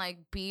and like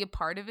be a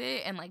part of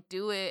it and like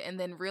do it and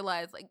then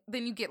realize like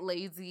then you get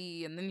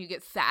lazy and then you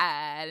get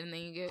sad and then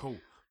you get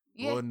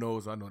Lord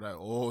knows I know that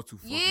all too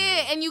fucking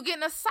well. And you get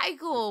in a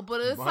cycle.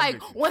 But it's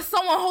like when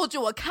someone holds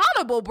you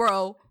accountable,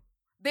 bro,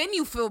 then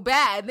you feel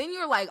bad. Then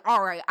you're like,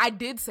 all right, I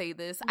did say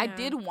this. I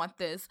did want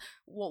this.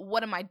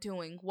 What am I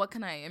doing? What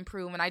can I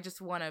improve? And I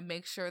just want to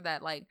make sure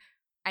that like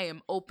I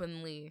am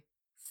openly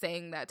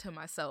saying that to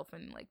myself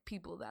and like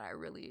people that I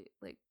really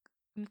like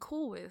I'm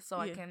cool with so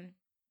I can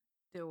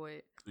do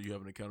it. So you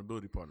have an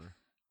accountability partner.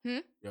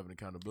 You have an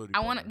accountability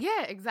partner. I want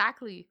to,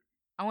 exactly.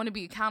 I want to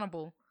be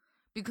accountable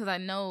because I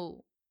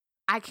know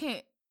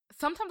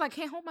sometimes I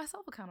can't hold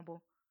myself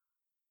accountable.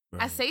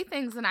 Right. I say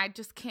things and I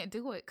just can't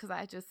do it because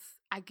I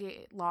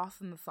get lost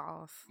in the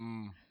sauce.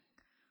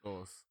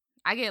 Sauce.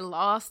 I get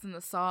lost in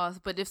the sauce.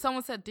 But if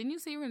someone said, didn't you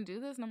say you were going to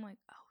do this? And I'm like,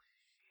 oh,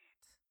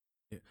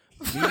 shit.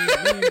 Me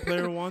and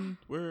Player One,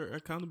 we're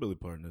accountability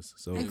partners.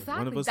 So if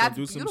one of us don't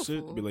do some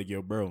shit, be like,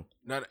 yo, bro.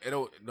 Don't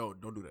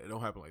do that. It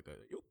don't happen like that.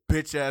 Yo,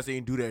 bitch ass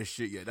ain't do that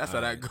shit yet. That's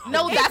how that goes.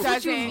 No, that's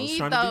what you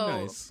need,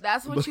 though. Nice.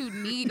 That's what you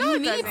need. You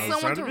need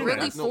someone to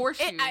really force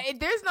you.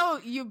 There's no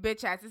you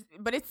bitch ass,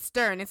 but it's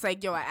stern. It's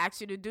like, yo, I asked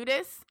you to do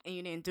this, and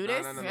you didn't do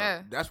this. No.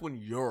 Yeah. That's when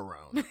you're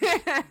around.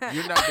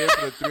 You're not there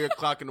for the 3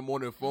 o'clock in the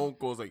morning phone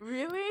calls. Like,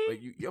 really?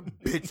 Like, you're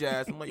bitch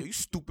ass. I'm like, yo, you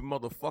stupid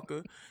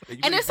motherfucker.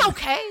 And it's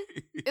okay.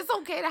 It's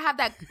okay to have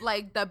that,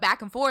 like, the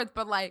back and forth,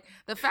 but, like,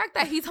 the fact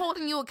that he's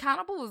holding you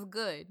accountable is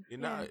good.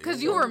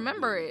 Because you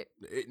remember it.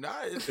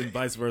 And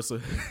vice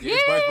versa. Yeah,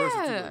 it's vice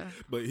versa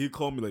too. But he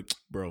called me like,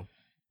 bro,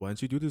 why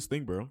don't you do this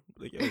thing, bro?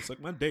 Like, yo,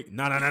 suck my dick.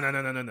 No.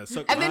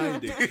 Suck my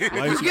dick.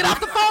 You get off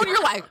the phone,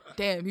 you're like,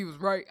 damn, he was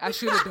right. I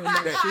should have done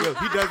that shit. Yo,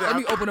 he does that. Let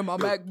me open up my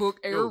MacBook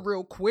Air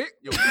real quick.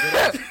 Yo,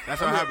 that's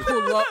how it happens.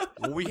 Pull up.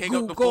 When we hang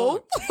up the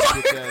phone,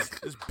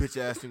 this bitch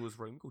ass thing was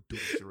right. We go do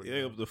this shit right now.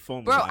 Hang up the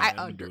phone. Bro, I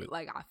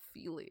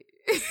feel it.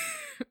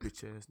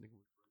 Bitch ass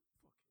nigga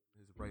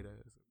with his right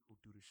ass.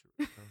 Do this shit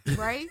right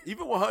now. Right?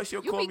 Even with her,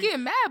 she'll call me. You be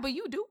getting mad, but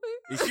you do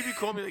it. And she be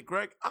calling me like,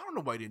 Greg, I don't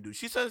know why I didn't do it.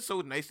 She said it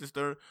so nice and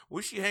stern.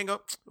 When she hang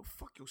up, yo,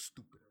 fuck your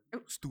stupid ass.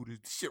 Let's do this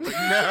shit right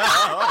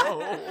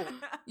now.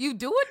 You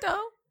do it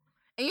though.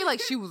 And you're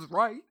like, she was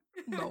right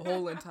the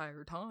whole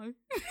entire time.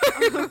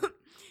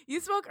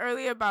 You spoke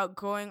earlier about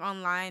going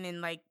online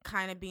and like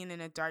kind of being in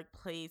a dark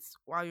place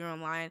while you're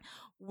online.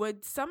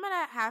 Would some of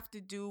that have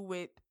to do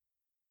with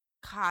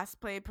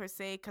cosplay per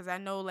se? Because I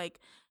know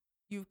like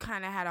you've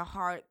kind of had a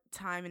hard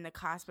time in the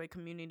cosplay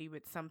community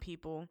with some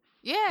people.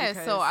 Yeah,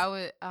 so I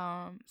would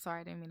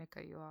sorry, I didn't mean to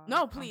cut you off.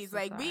 No, please. So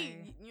like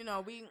sorry.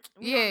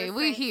 we here.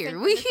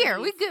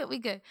 We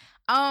good.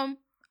 I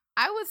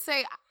would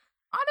say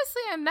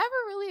honestly, I never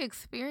really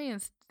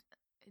experienced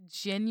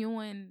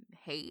genuine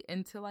hate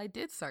until I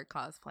did start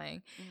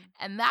cosplaying.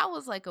 And that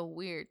was like a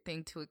weird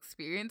thing to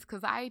experience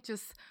cuz I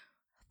just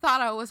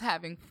thought I was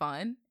having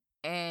fun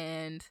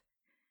and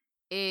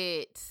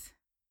it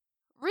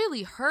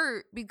really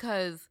hurt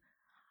because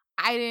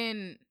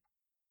I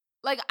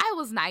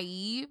was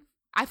naive.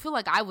 I feel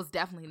like I was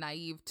definitely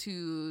naive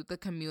to the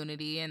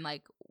community and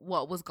like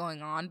what was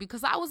going on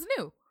because I was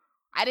new.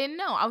 I didn't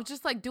know. I was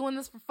just like doing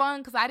this for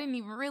fun because I didn't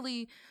even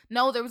really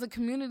know there was a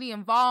community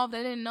involved.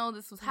 I didn't know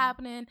this was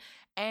happening.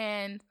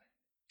 And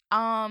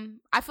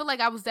I feel like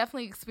I was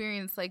definitely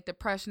experienced like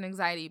depression,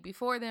 anxiety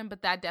before then,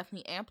 but that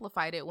definitely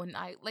amplified it when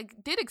I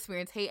like did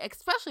experience hate,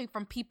 especially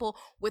from people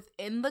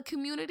within the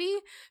community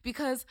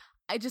because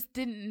I just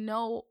didn't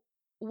know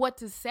what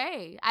to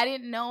say. I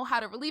didn't know how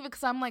to relieve it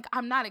because I'm like,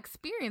 I'm not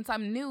experienced.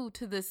 I'm new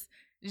to this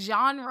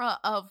genre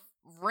of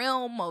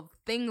realm of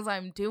things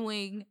I'm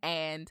doing.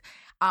 And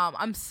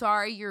I'm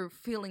sorry you're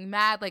feeling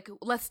mad. Like,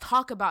 let's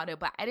talk about it.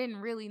 But I didn't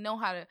really know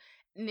how to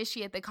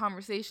initiate the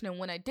conversation. And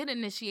when I did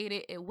initiate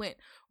it, it went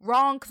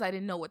wrong because I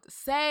didn't know what to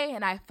say.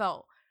 And I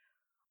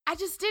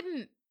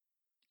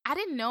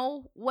didn't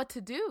know what to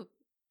do.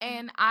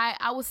 And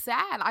I was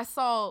sad. I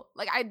saw,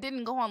 like, I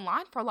didn't go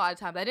online for a lot of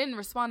times. I didn't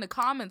respond to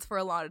comments for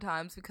a lot of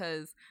times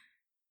because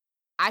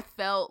I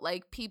felt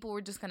like people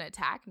were just going to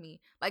attack me.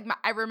 Like,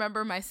 I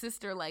remember my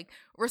sister, like,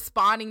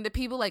 responding to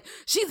people like,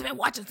 she's been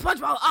watching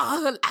SpongeBob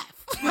all her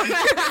life.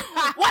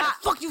 Why the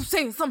fuck you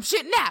saying some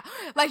shit now?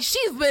 Like,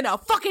 she's been a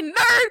fucking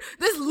nerd,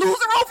 this loser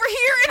over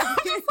here. And I'm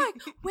just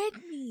like,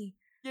 Whitney.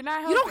 You're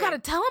not helping. You don't gotta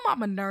tell him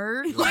I'm a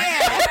nerd.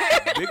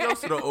 Yeah. Big ups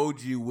to the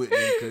OG Whitney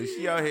because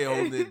she out here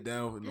holding it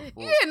down in the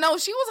fort. Yeah, no,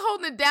 she was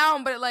holding it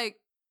down, but like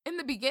in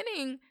the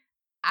beginning,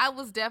 I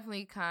was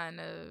definitely kind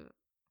of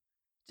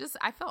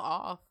I felt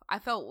off. I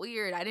felt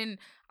weird.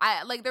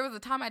 There was a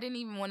time I didn't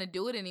even want to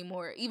do it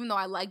anymore, even though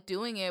I liked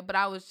doing it. But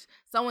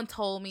someone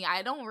told me,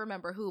 I don't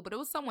remember who, but it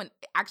was someone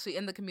actually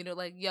in the community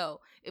like, yo,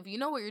 if you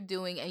know what you're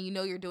doing and you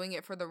know you're doing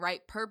it for the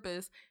right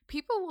purpose,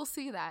 people will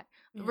see that,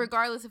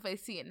 regardless if they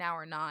see it now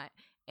or not.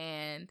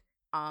 And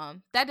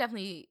that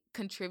definitely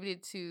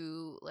contributed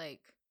to like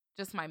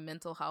just my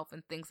mental health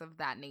and things of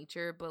that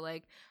nature. But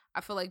like,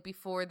 I feel like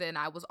before then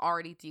I was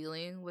already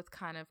dealing with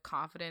kind of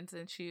confidence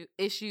and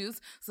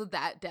issues. So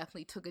that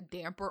definitely took a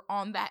damper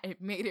on that.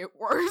 It made it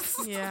worse.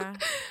 Yeah.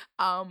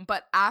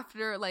 But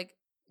after like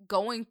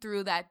going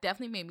through that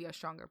definitely made me a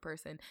stronger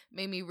person,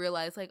 made me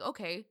realize like,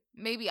 okay,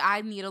 maybe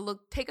I need to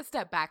take a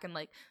step back and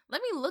like,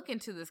 let me look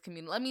into this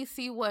community. Let me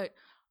see what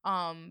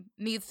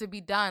needs to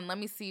be done. Let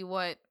me see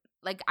what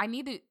like I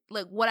need to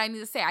like what I need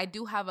to say. I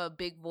do have a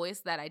big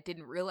voice that I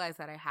didn't realize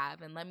that I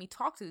have, and let me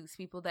talk to these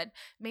people that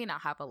may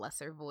not have a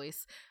lesser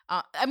voice.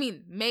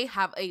 May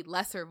have a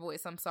lesser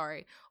voice, I'm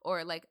sorry,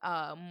 or like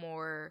a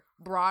more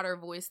broader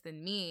voice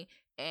than me,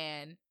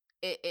 and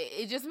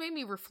it just made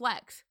me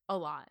reflect a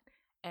lot.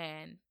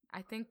 And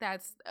I think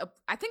that's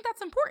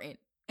important.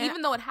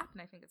 Even though it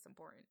happened, I think it's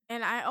important.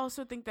 And I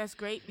also think that's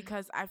great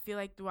because I feel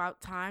like throughout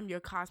time,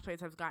 your cosplays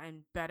have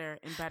gotten better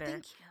and better.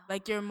 Thank you.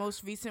 Like your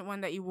most recent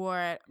one that you wore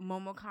at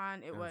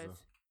MomoCon, it was,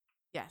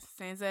 yes,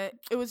 Sansa.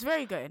 It was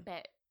very good.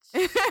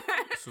 Bitch.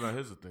 So now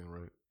here's the thing,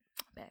 right?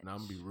 Bitch. Now I'm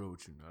gonna be real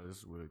with you. Now this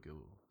is where it get a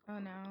little. Oh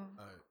no.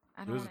 All right.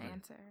 I don't want to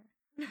answer.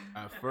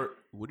 At first,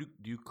 what do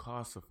you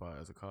classify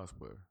as a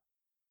cosplayer?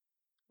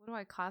 What do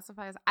I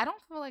classify as? I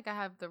don't feel like I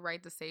have the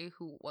right to say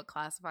what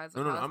classifies as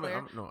a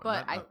cosplayer.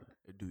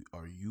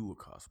 Are you a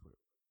cosplayer?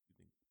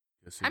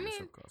 I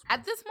mean,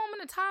 at this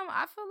moment in time,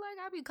 I feel like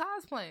I be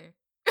cosplaying.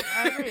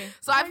 I agree.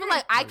 So I feel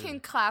like I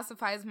can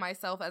classify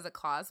myself as a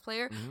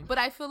cosplayer, but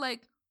I feel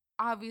like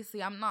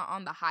obviously I'm not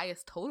on the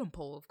highest totem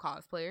pole of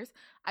cosplayers.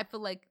 I feel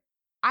like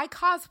I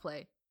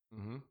cosplay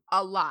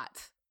a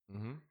lot,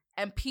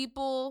 and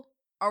people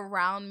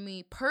around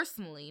me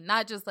personally,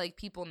 not just like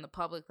people in the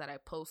public that I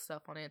post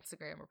stuff on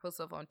Instagram or post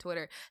stuff on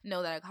Twitter,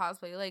 know that I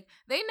cosplay. Like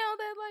they know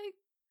that like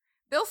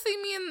they'll see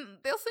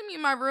me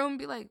in my room and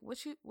be like,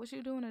 what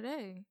you doing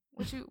today?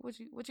 What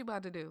you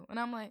about to do? And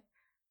I'm like,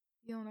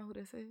 you don't know who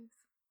this is?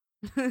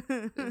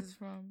 This is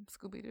from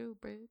Scooby Doo,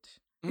 bitch.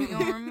 You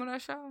don't remember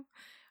that show?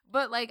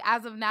 But like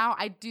as of now,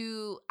 I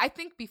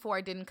think before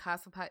I didn't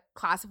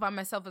classify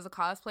myself as a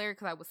cosplayer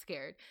because I was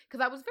scared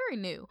because I was very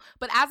new.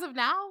 But as of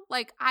now,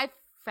 like I've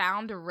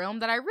found a realm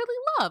that I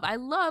really love. I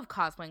love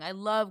cosplaying. I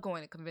love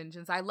going to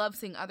conventions. I love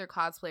seeing other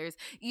cosplayers,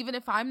 even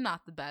if I'm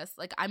not the best.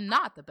 Like I'm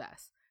not the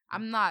best.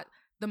 I'm not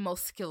the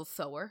most skilled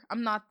sewer.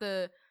 I'm not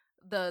the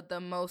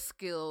most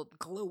skilled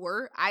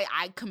gluer.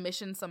 I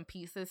commission some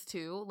pieces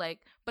too.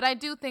 Like, but I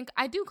do think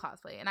I do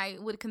cosplay, and I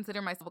would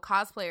consider myself a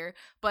cosplayer.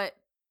 But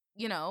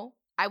you know,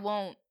 I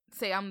won't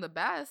say I'm the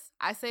best.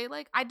 I say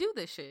like I do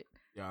this shit.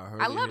 Yeah,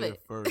 I love it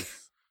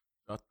first.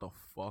 Shut the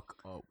fuck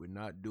up. We're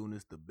not doing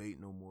this debate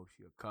no more. If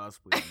you're a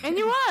cosplayer. And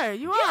you are.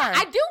 Yeah,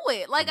 I do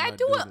it. Like I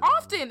do it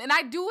often, and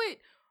I do it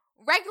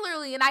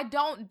regularly, and I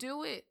don't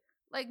do it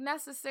like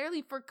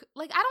necessarily for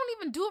like I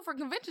don't even do it for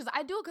conventions.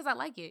 I do it because I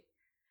like it.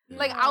 Yeah.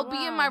 Like I'll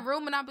be in my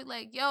room and I'll be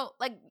like, yo,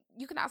 like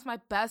you can ask my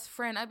best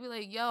friend. I'd be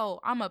like, yo,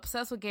 I'm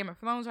obsessed with Game of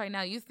Thrones right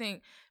now. You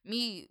think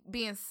me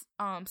being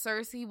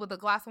Cersei with a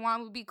glass of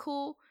wine would be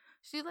cool?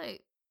 She's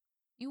like,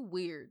 you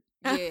weird.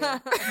 Yeah.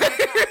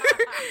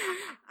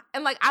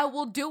 And like I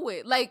will do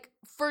it like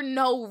for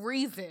no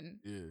reason.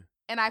 Yeah.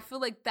 And I feel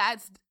like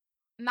that's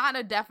not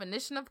a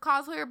definition of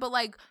cosplayer, but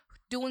like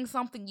doing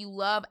something you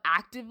love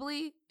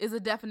actively is a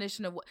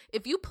definition of what.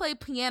 If you play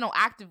piano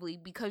actively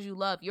because you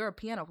love, you're a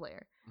piano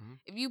player. Mm-hmm.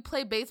 If you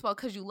play baseball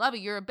because you love it,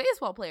 you're a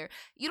baseball player.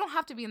 You don't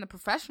have to be in the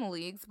professional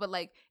leagues, but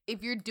like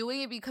if you're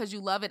doing it because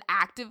you love it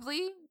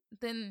actively,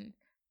 then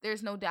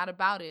there's no doubt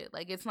about it.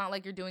 Like it's not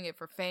like you're doing it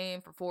for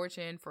fame, for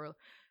fortune, for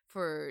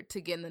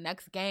to get in the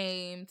next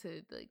game,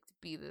 to like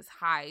be this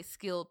high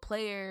skilled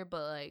player.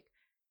 But like,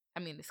 I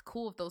mean, it's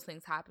cool if those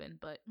things happen,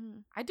 but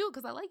I do it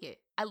because I like it.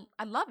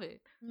 I love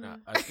it. Nah,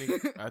 I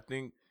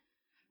think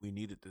we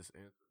needed this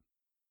answer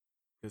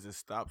because it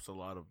stops a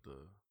lot of the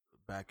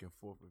back and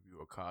forth if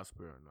you're a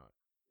cosplayer or not.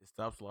 It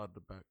stops a lot of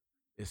the back.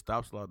 It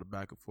stops a lot of the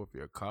back and forth if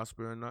you're a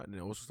cosplayer or not, and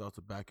it also stops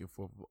the back and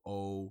forth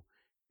of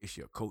is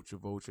she a coach or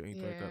vulture,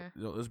 anything like that.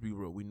 You know, let's be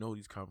real. We know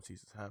these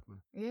conversations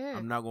happen. Yeah.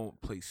 I'm not gonna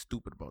play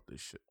stupid about this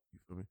shit. You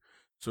feel me?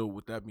 So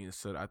with that being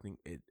said, I think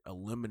it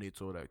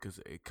eliminates all that because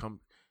it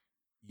comes.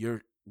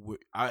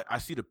 I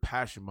see the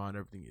passion behind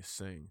everything you're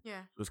saying.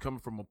 Yeah. So it's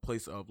coming from a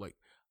place of like,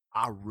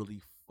 I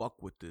really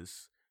fuck with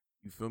this.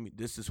 You feel me?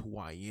 This is who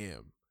I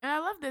am. And I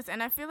love this.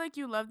 And I feel like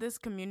you love this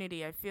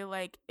community. I feel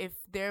like if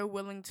they're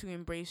willing to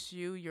embrace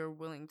you, you're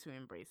willing to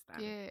embrace them.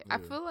 Yeah. I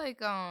feel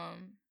like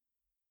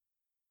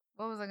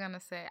what was I gonna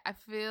say? I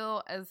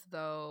feel as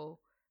though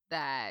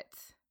that.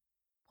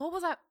 What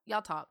was I?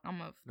 Y'all talk. I'm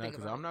gonna think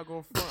about it. I'm not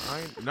going front.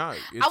 I ain't not.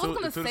 I was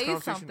gonna say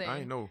something. I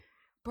ain't know.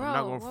 Bro, I'm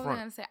not going what front. was I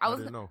gonna say?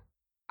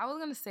 I was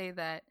gonna say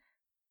that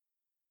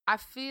I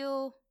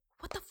feel.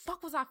 What the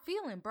fuck was I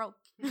feeling, bro?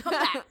 Come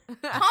back.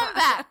 Come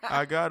back.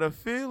 I got a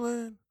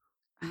feeling.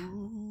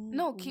 Ooh.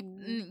 No,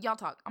 y'all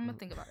talk. I'm gonna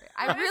think about it.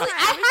 I had a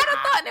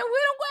thought and it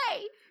went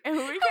away. And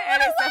we can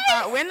edit stuff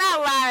out. We're not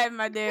live,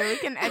 my dear. We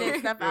can edit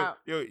stuff out.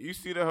 Yo, you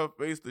see that her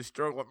face, the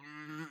struggle.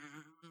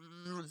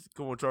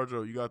 Come on, charge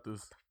up. You got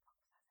this.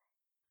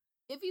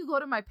 if you go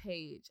to my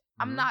page,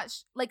 I'm not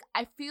like,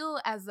 I feel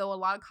as though a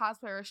lot of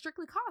cosplay are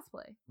strictly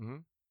cosplay.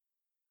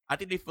 I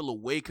think they feel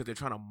away because they're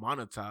trying to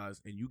monetize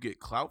and you get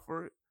clout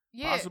for it,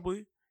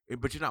 possibly.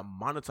 But you're not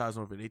monetizing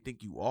on it. They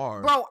think you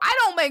are. Bro, I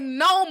don't make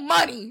no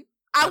money.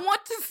 I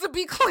want this to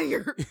be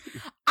clear.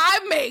 I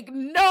make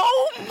no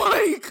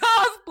money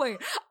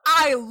cosplaying.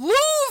 I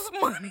lose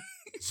money.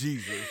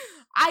 Jesus.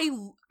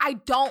 I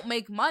don't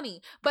make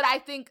money, but I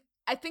think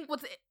this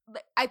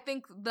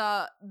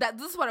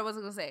is what I was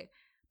gonna say.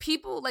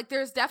 People, like,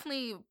 there's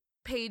definitely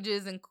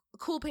pages and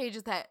cool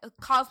pages that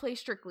cosplay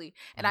strictly,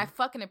 and I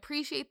fucking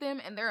appreciate them,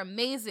 and they're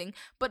amazing.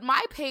 But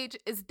my page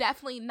is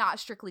definitely not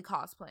strictly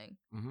cosplaying.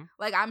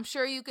 Like, I'm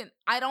sure you can.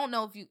 I don't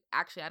know if you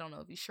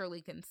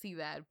surely can see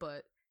that,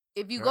 but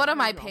if you go to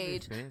my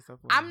page,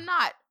 I'm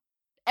not.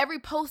 Every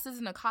post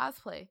isn't a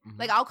cosplay.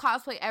 Like, I'll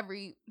cosplay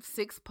every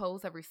 6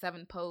 posts, every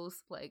 7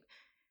 posts, like.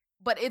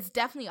 But it's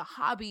definitely a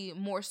hobby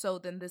more so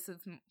than this is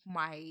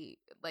my,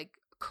 like,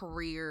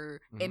 career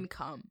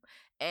income.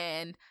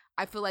 And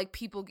I feel like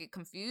people get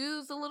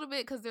confused a little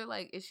bit because they're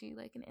like, is she,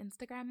 like, an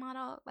Instagram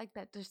model? Like,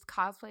 that just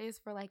cosplays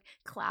for, like,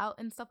 clout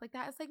and stuff like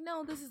that. It's like,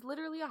 no, this is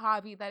literally a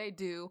hobby that I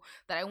do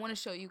that I want to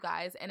show you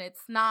guys. And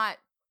it's not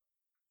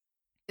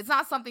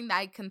something that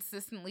I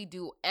consistently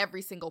do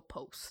every single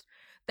post.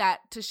 That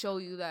to show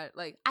you that,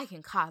 like, I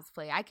can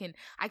cosplay,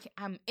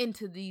 I'm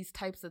into these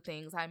types of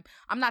things. I'm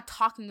not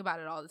talking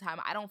about it all the time.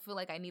 I don't feel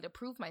like I need to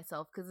prove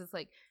myself because it's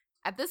like,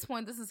 at this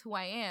point, this is who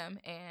I am,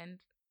 and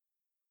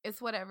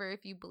it's whatever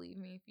if you believe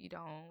me, if you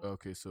don't.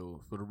 Okay,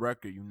 so for the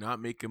record, you're not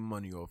making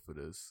money off of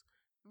this,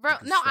 bro.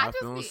 No, I'll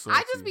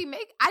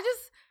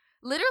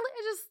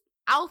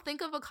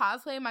think of a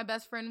cosplay, and my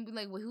best friend will be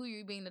like, well, who are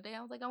you being today?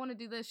 I was like, I want to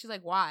do this. She's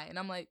like, why? And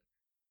I'm like,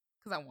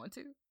 because I want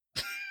to.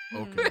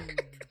 Okay.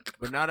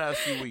 But now that I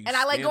see what you and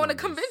I like going to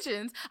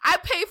conventions. I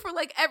pay for,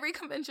 like, every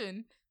convention.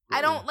 Really?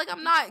 I don't, like,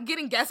 I'm not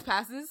getting guest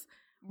passes,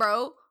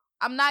 bro.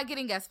 I'm not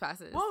getting guest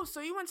passes. Whoa, so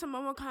you went to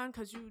MomoCon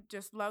because you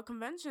just love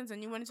conventions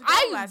and you went to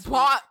last week? I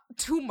bought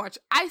too much.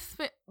 I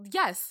went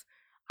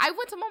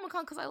to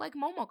MomoCon because I like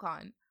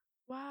MomoCon.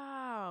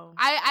 Wow.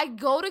 I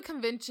go to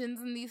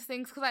conventions and these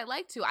things because I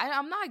like to.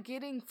 I'm not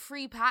getting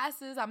free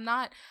passes. I'm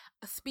not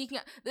speaking.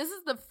 This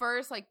is the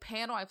first, like,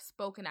 panel I've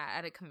spoken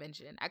at a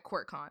convention, at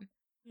QuirtCon.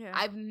 Yeah.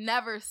 I've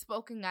never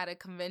spoken at a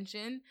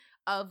convention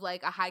of,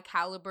 like, a high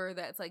caliber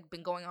that's, like,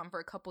 been going on for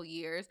a couple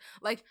years.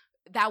 Like,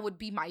 that would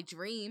be my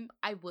dream.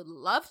 I would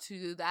love to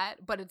do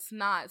that, but it's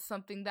not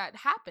something that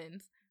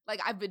happens.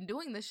 Like, I've been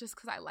doing this just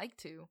because I like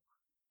to.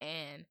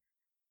 And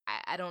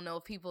I don't know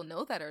if people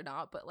know that or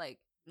not, but, like,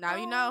 now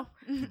you know.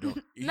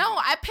 No,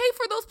 I pay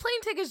for those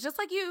plane tickets just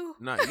like you.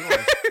 I'm gonna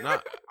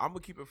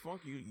keep it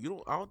funky.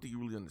 I don't think you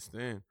really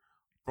understand.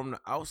 From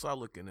the outside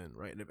looking in,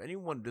 right? And if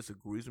anyone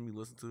disagrees with me,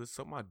 listen to this,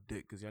 suck my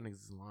dick, because y'all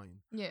niggas is lying.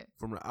 Yeah.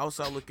 From the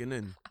outside looking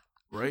in,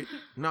 right?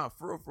 Nah,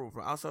 for real. From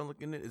outside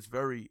looking in, it's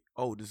very,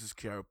 oh, this is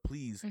Kiara.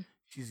 Please,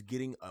 she's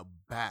getting a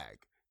bag.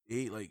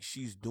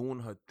 She's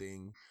doing her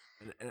thing.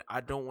 And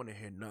I don't want to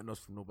hear nothing else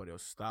from nobody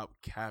else. Stop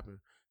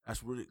capping.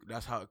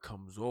 That's how it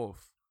comes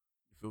off.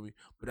 You feel me?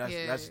 But that's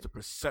just the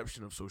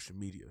perception of social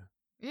media.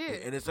 Yeah.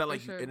 And it's not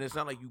like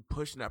you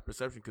pushing that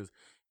perception, because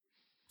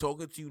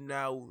talking to you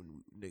now,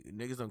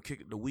 niggas on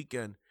Kick the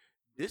Weekend,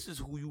 this is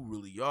who you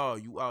really are.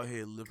 You out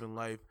here living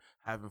life,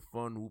 having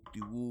fun,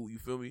 whoop-de-woo, you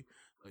feel me?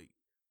 Like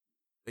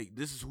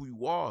this is who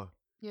you are.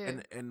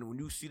 Yeah. And when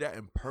you see that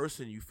in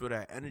person, you feel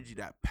that energy,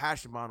 that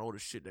passion behind all the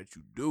shit that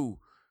you do.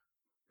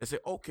 And say,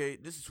 okay,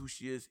 this is who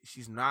she is.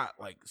 She's not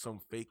like some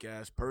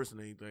fake-ass person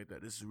or anything like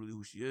that. This is really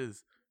who she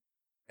is.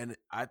 And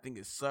I think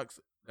it sucks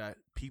that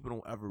people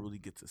don't ever really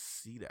get to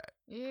see that.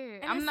 Yeah,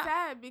 and it's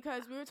sad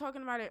because we were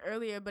talking about it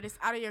earlier, but it's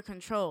out of your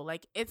control.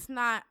 Like, it's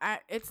not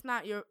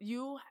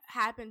you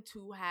happen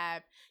to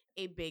have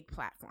a big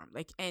platform,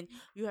 and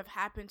you have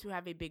happened to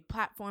have a big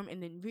platform,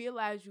 and then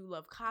realize you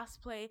love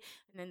cosplay,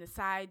 and then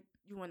decide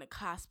you want to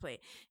cosplay,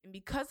 and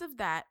because of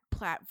that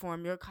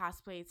platform, your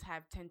cosplays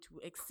tend to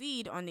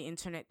exceed on the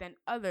internet than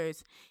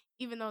others,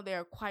 even though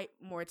they're quite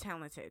more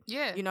talented.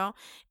 Yeah,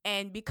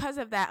 and because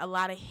of that, a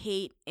lot of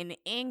hate and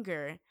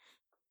anger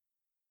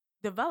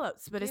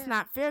develops, but it's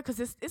not fair because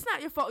it's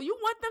not your fault. You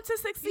want them to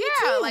succeed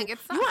too. Like,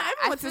 it's not, you want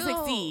everyone to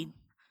succeed.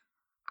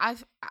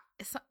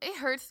 It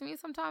hurts me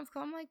sometimes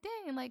because I'm like,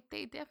 dang, like,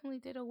 they definitely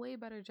did a way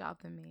better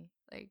job than me.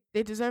 Like,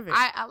 they deserve it.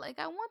 I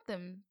want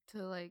them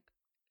to, like,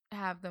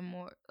 have them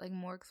more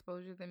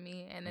exposure than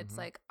me, and it's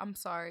like, I'm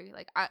sorry,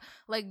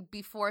 like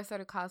before I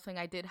started cosplaying,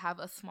 I did have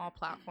a small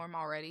platform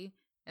already,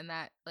 and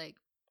that, like,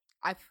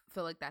 I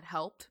feel like that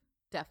helped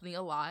definitely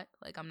a lot.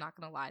 Like, I'm not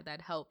gonna lie,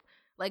 that helped.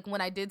 Like, when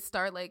I did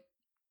start, like,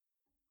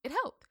 it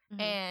helped.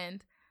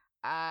 And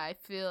I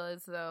feel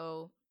as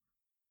though,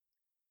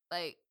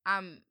 like,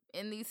 I'm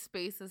in these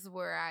spaces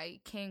where I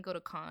can go to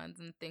cons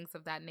and things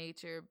of that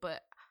nature,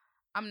 but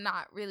I'm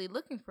not really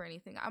looking for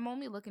anything. I'm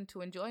only looking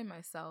to enjoy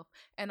myself.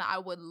 And I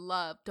would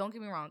love, don't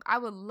get me wrong, I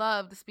would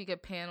love to speak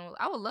at panels.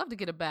 I would love to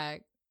get a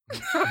bag.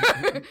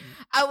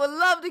 I would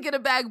love to get a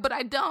bag, but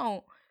I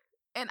don't.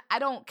 And I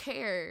don't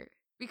care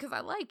because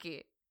I like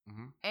it.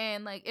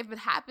 And like if it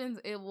happens,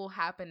 it will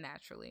happen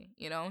naturally,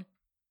 you know?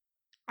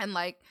 And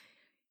like,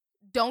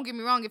 don't get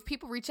me wrong, if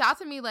people reach out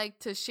to me like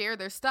to share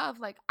their stuff,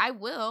 like I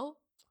will.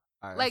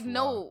 Like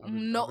no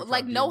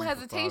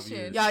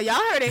hesitation. Y'all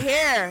heard it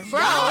here, bro.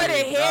 Y'all heard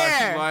it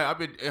here. I've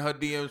been in her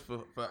DMs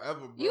for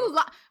forever,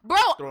 bro.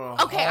 Bro.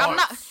 Okay, I'm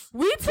not.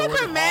 We took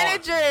her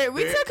manager.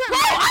 We took her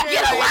manager. I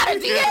get a lot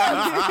of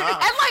DMs,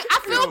 and like I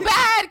feel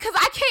bad because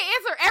I can't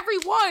answer every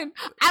one.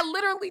 I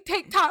literally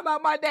take time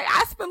out my day.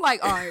 I spend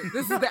like, all right,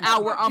 this is the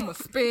hour I'm gonna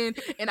spend,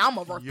 and I'm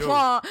gonna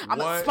reply. I'm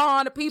gonna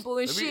respond to people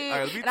and shit.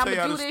 Let me tell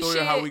y'all the story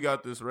of how we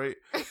got this, right?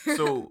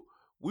 So.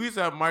 We used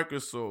to have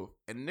Microsoft,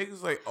 and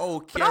niggas like,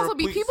 oh, Kiara, but also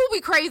please. People be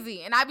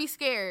crazy, and I be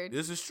scared.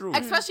 This is true,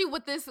 especially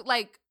with this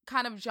like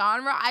kind of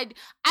genre. I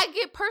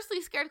get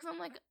personally scared because I'm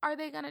like, are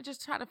they gonna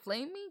just try to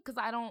flame me? Because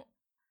I don't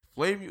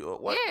flame you.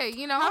 What? Yeah,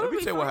 you know. Let me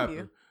tell you what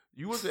happened.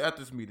 You wasn't at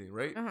this meeting,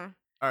 right? Uh-huh.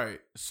 All right,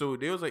 so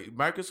there was like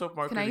Microsoft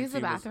marketing. Can I use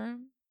the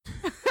bathroom?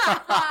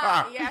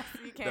 Yes,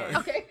 you can.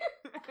 Okay.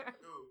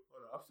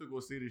 I'm still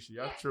gonna say this shit.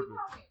 Y'all tripping.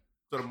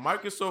 So the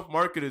Microsoft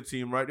marketing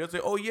team, right? They'll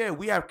say, "Oh yeah,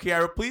 we have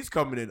Kiara Please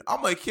coming in."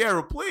 I'm like,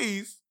 "Kiara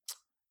Please,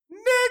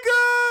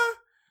 nigga."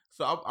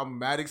 So I'm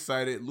mad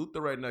excited. Luther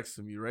right next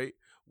to me, right?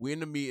 We in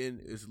the meeting.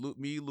 It's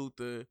me,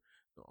 Luther,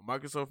 the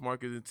Microsoft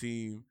marketing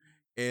team,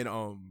 and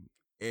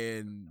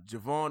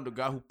Javon, the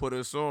guy who put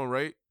us on,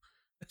 right?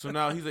 So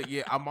now he's like,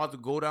 "Yeah, I'm about to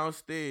go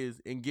downstairs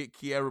and get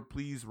Kiara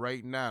Please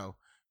right now."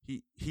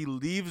 He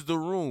leaves the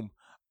room.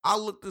 I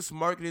look this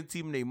marketing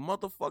team in they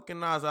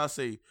motherfucking eyes. I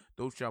say,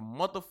 don't y'all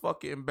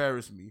motherfucking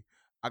embarrass me.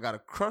 I got a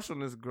crush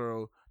on this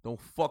girl. Don't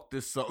fuck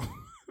this up.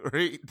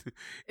 Right?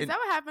 Is that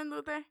what happened,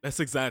 Luther?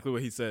 That's exactly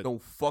what he said.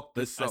 Don't fuck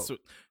this up.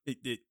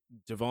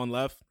 Javon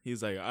left.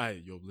 He's like, all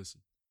right, yo, listen.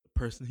 The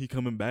person he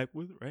coming back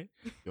with, right?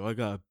 Yo, I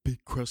got a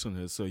big crush on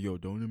her. So, yo,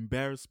 don't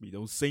embarrass me.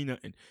 Don't say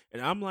nothing.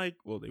 And I'm like,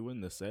 well, they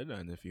wouldn't have said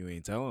nothing if you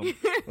ain't tell them.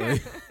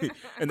 Like,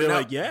 and they're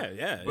like,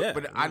 yeah.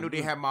 But I knew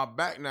they had my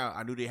back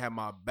now.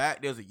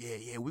 They was like,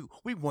 yeah,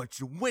 we want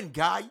you to win,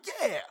 guy.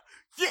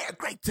 Yeah,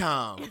 great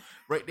time.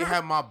 Right? They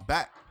had my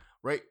back.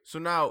 Right? So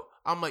now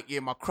I'm like,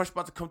 yeah, my crush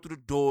about to come through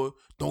the door.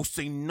 Don't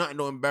say nothing.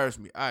 Don't embarrass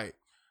me. All right.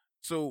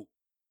 So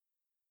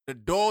the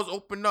doors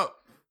open up.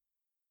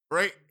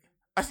 Right?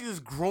 I see this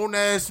grown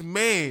ass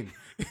man.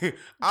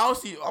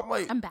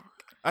 I'm back.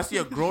 I see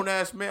a grown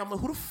ass man. I'm like,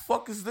 who the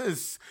fuck is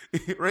this?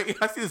 Right?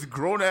 I see this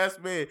grown ass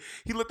man.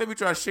 He looked at me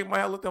trying to shake my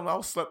head. I looked at him like,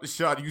 I'll slap the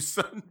shit out of you,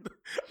 son.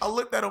 I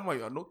looked at him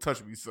like, oh, don't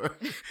touch me, son.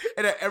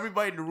 And then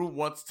everybody in the room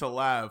wants to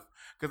laugh.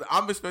 Because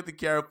I'm expecting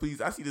Kiara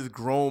Please. I see this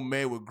grown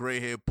man with gray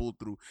hair pull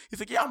through. He's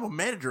like, yeah, I'm a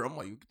manager. I'm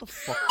like, get the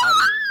fuck out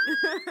of here.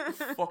 Get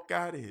the fuck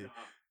out of here.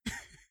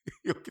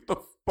 Yo, get the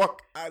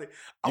fuck out of here.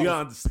 You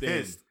gotta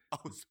understand. Pissed.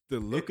 The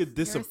look of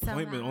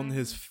disappointment on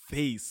his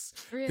face.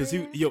 Because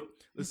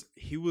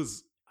he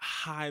was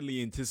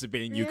highly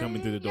anticipating you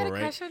coming through the door,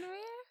 right? Crush on me?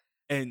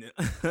 And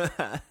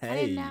hey. I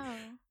didn't know.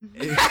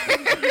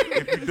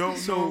 If you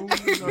don't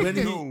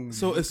know,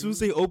 so as soon as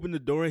they open the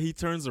door, he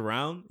turns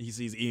around, he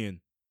sees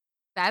Ian.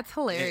 That's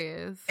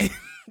hilarious.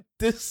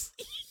 This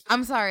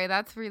I'm sorry,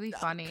 that's really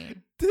funny.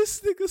 This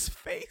nigga's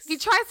face. He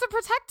tries to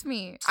protect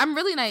me. I'm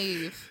really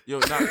naive. Yo,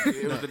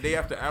 it was the day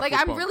after Afropunk. Like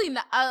I'm really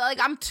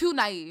I'm too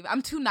naive.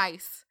 I'm too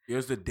nice. It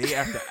was the day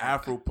after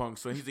Afropunk,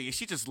 so he's like,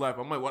 she just left.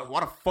 I'm like,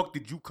 why the fuck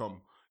did you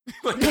come?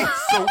 Like, he's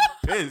so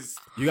pissed.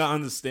 You gotta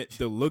understand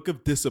the look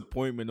of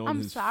disappointment on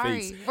his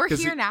face. We're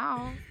here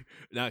now.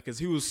 Nah, because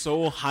he was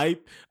so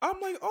hyped. I'm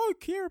like, oh,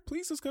 Kiara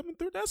Please is coming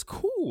through. That's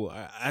cool.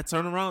 I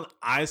turned around.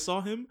 I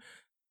saw him.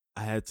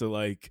 I had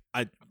to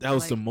that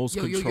was the most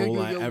control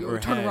I ever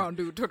had. Turn around,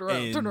 dude. Turn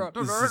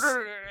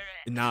around.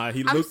 Nah,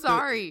 he looked. I'm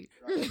sorry.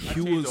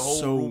 He was the whole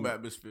so room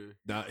atmosphere.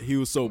 Nah, he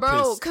was so bro,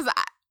 pissed. because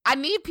I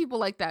need people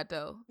like that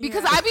though.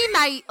 Because I be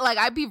naive. Like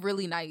I be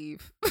really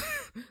naive.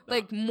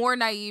 Like more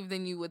naive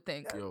than you would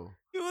think. Yo.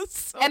 He was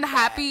so and mad.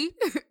 Happy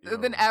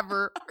than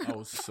ever. I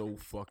was so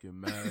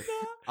fucking mad.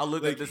 I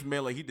looked at this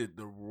man like he did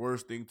the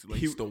worst thing to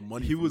he stole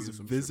money. He was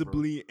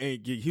visibly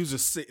angry. He was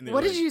just sitting there.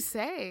 What did you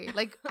say?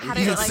 Like how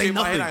he did didn't say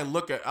nothing. I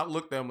looked at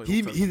him like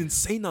he didn't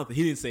say nothing.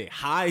 He didn't say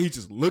hi. He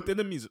just looked at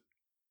him. He's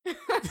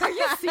are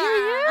you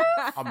serious?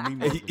 I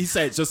mean, he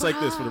said just like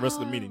this for the rest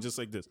of the meeting, just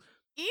like this.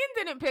 Ian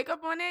didn't pick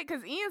up on it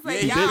because Ian's like,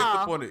 he y'all. picked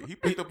up on it. He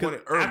picked up on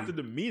it early. After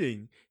the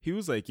meeting, he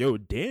was like, yo,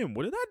 damn,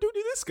 what did I do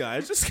to this guy?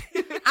 It's just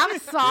I'm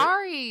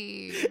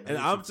sorry. And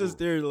I'm just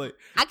there like,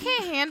 I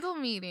can't handle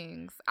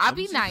meetings. I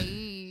be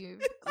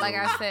naive. Like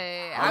I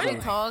said, I be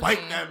talking. Fight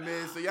that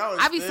man. So y'all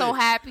I be so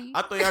happy.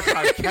 I thought y'all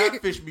trying to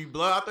catfish me,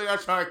 blood. I thought y'all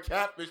trying to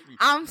catfish me.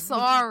 I'm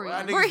sorry.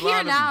 We're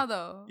here now,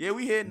 though. Yeah,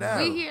 we here now.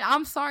 We here.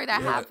 I'm sorry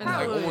that happened.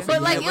 Like,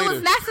 but like it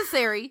was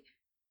necessary.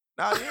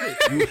 Nah,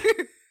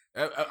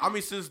 yeah. I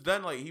mean, since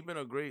then, like he been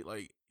a great,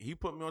 like he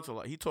put me onto a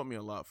lot. He taught me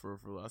a lot for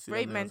I see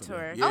Great that man as a man.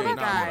 mentor. Yeah, Oh, that's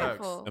nah, facts.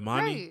 wonderful.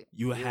 Imani, Right.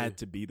 you Yeah. had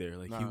to be there.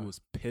 Like he Nah. was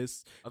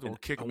pissed. I was gonna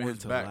and kick I him in wanted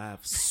his to back.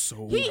 laugh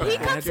so He bad.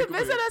 comes to Kick him in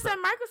visit his us back. at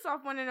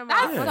Microsoft one in a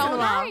That's while. so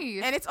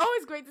nice. And it's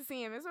always great to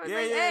see him. It's always Yeah,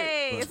 like, yeah.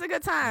 hey, But- it's a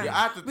good time. Yeah,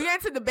 I have to We get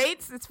into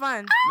debates. It's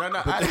fun. No,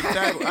 I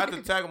had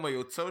to tag him like,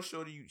 yo, tell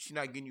Shorty she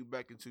not getting you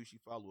back until she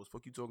follows.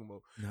 Fuck you talking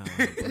about? Nah,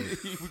 we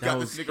that got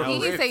was- this that nigga He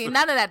was- ain't ripped. say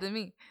none of that to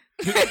me.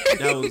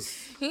 that was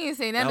He ain't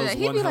say that none of was that.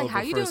 He'd one be hell like, of "How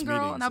a you doing, first girl?"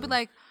 meeting, And I'll be so.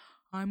 like,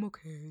 "I'm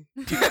okay."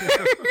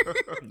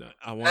 no,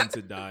 I wanted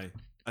to die.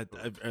 I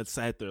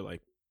sat there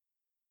like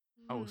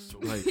I was so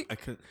like I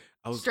couldn't.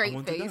 I was I Straight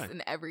wanted to face die.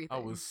 and everything. I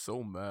was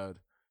so mad.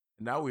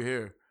 And now we're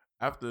here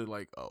after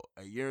like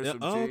a year and Yeah,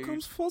 some oh, change. it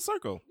comes full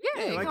circle.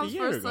 yeah, it like comes a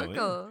for year a ago. Yeah.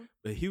 circle.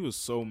 But he was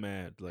so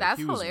mad. Like That's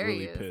he was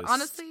hilarious. really pissed.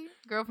 Honestly,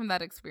 girl from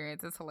that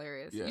experience, it's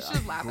hilarious. Yeah, You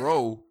should laugh.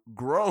 grow.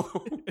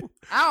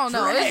 I don't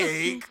know.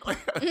 It's Drake.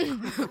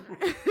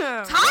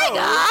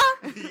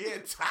 Tyga, Yeah,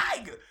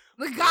 Tiger.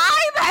 the guy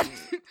that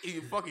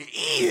Fucking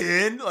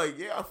Ian. Like,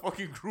 yeah, I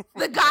fucking grew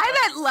from the guy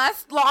that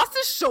lost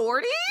his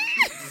shorty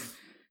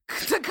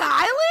to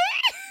Kylie.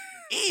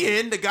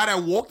 Ian, the guy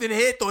that walked in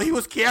here, thought he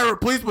was Kiara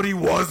Please, but he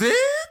wasn't.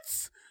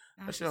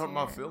 That shit hurt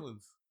my Serious.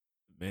 feelings.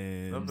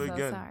 Man, I'm But so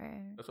again,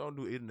 sorry. That's why I don't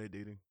do internet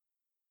dating.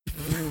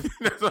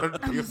 That's why I don't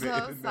do I'm so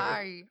internet.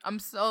 sorry. I'm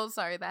so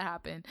sorry that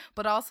happened.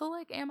 But also,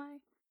 like, am I?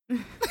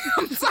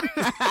 I'm sorry.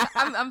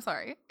 I'm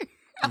sorry.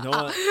 you know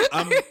what?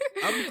 I'm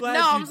glad No,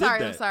 you I'm did sorry.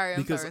 that I'm sorry.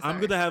 I'm because sorry. I'm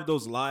gonna have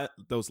those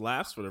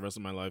laughs for the rest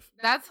of my life.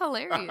 That's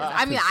hilarious.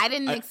 I mean, I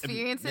didn't I-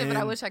 experience it, but I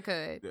man, wish I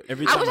could.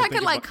 Every I time wish I think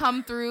could like about-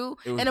 come through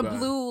It was in a bad.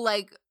 blue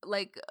like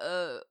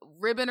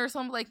ribbon or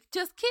something. Like,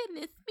 just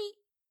kidding, it's me.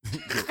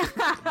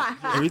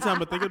 Every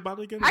time I think about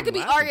it again, I I'm could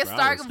be laughing Arya for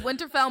Stark hours. of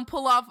Winterfell and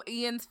pull off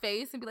Ian's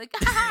face and be like,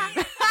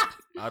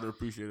 I'd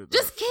appreciate it.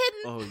 just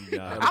kidding. Oh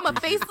god, I'm a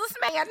appreciate it. faceless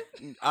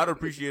man. I'd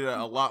appreciate it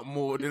a lot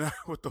more than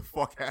what the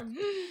fuck happened.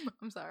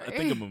 I'm sorry. I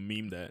think I'm gonna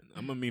meme that.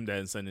 I'm gonna meme that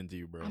and send it to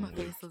you, bro. I'm a Like-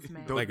 faceless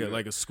man. Don't do that.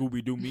 like a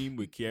Scooby Doo meme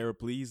with Kiara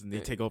Please, and they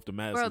Yeah. take off the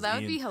mask. Bro, as that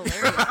would be Ian.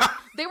 hilarious.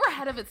 They were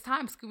ahead of its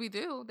time, Scooby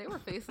Doo. They were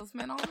faceless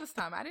men all this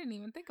time. I didn't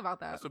even think about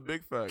that. That's a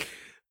big fact.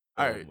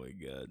 Oh All right, my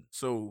god.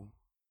 so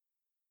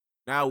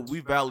now we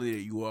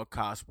validated you are a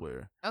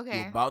cosplayer. Okay.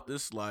 You're about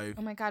this life.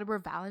 Oh my god, we're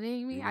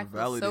validating me. We're I feel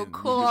so validating you.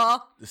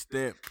 cool. The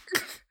stamp.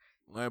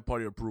 Land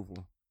party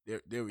approval. There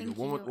we Thank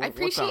go. you. I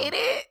appreciate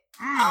it.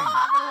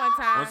 One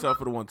time. One time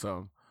for the one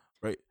time.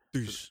 Right.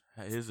 Douche.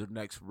 Here's the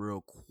next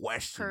real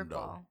question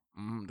though.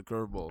 Curveball. The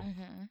curveball.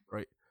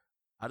 Mm-hmm.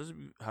 How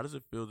does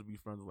it feel to be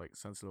friends with like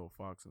Sensitive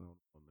Fox and all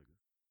niggas?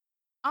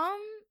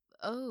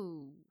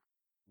 Oh.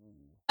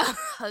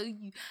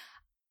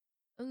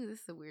 Oh,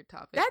 this is a weird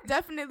topic. That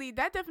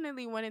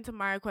definitely went into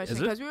my question Is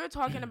it? because we were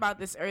talking about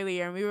this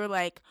earlier and we were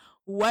like,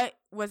 what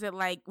was it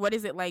like? What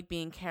is it like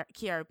being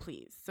Kiara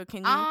Please? So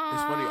can you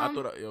It's funny.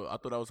 I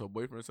thought that was her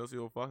boyfriend,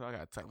 Sensitive Fox. I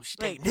got time. She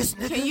like, dating this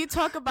nigga. can you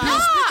talk about? No,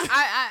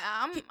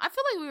 I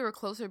feel like we were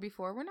closer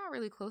before. We're not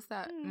really close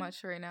that Mm.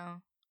 much right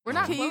now. We're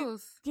not Can you-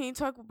 close. Can you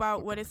talk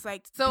about what it's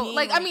like? So being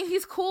like I mean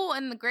he's cool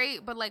and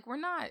great, but like we're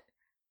not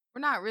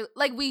really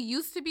like we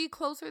used to be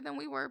closer than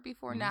we were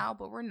before Mhm. now,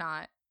 but we're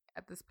not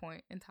at this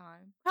point in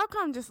time. how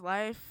come just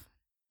life?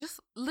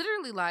 Just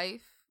literally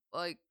life.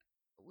 Like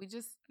we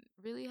just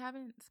really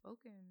haven't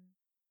spoken.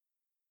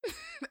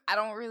 I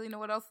don't really know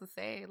what else to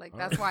say. Like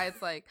that's why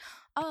it's like,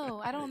 oh,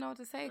 I don't know what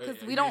to say because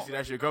Hey, we you don't. see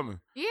that shit coming.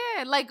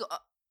 Yeah, like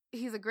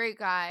he's a great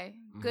guy,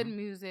 good Mhm.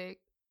 music,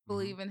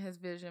 believe in his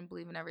vision,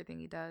 believe in everything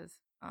he does.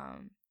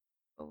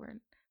 But we're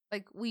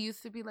like we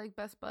used to be like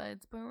best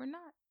buds, but we're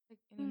not like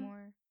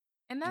anymore,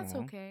 and that's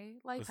Aw. okay.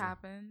 Life Listen,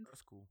 happens.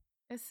 That's cool.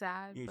 It's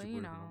sad, You ain't but your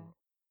you boyfriend no know, more.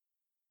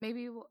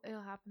 maybe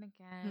it'll happen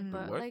again. Mhm.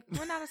 But What? like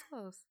we're not as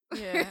close.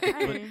 Yeah, I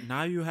hear But you.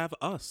 now you have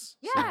us.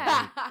 So,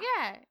 Yeah,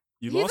 yeah.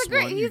 you he's lost a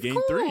great. one, you He's gained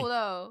cool 3.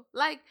 though.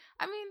 Like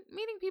I mean,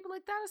 meeting people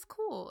like that is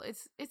cool.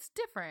 It's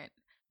different.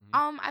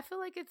 Mhm. I feel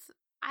like it's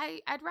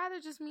I'd rather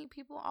just meet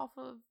people off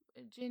of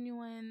a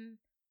genuine,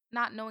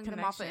 not knowing them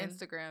off of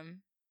Connection. Instagram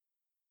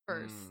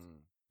first.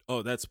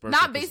 Oh, that's perfect.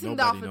 Not 'cause basing it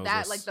nobody off of knows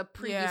that, us. like the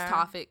previous Yeah.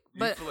 topic, You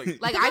but feel like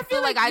Because I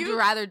feel like I'd you-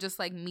 rather just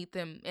like meet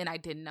them and I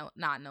didn't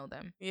not know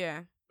them. Yeah,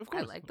 Of I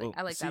course. like Well,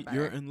 I like see, that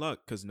you're better. in luck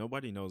because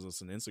nobody knows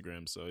us on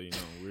Instagram. So you know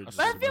we're just.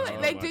 but I a feel bunch like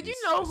of like did you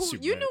nobodies know that who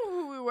super you met. knew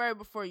who we were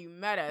before you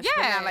met us?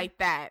 but Yeah. not like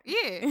that.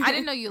 Yeah, I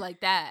didn't know you like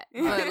that,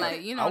 but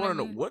like you know, I what want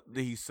to mean? know what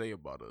did he say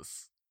about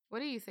us? What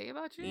did he say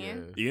about you? Yeah.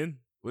 Ian?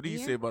 What did he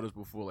Ian? say about us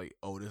before? Like,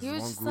 oh, this He is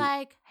was one just group.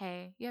 like,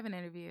 "Hey, you have an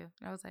interview,"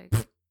 and I was like,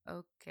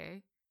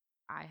 "Okay,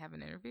 I have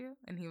an interview,"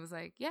 and he was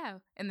like, "Yeah,"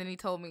 and then he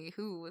told me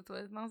who it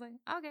was, and I was like,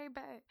 "Okay,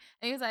 bet,"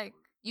 and he was like,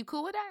 "You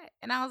cool with that?"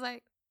 And I was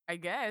like, I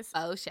guess.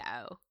 "Oh,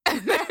 show."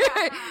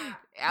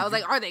 I was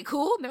like, "Are they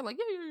cool?" And they're like,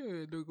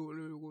 "Yeah, they're cool."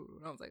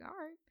 And I was like, "All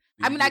right."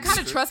 Did I you mean, do I kind of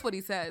research? trust what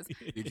he says.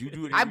 Did you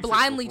do any I research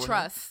blindly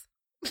beforehand?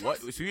 trust. What?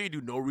 So you didn't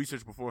do no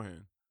research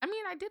beforehand? I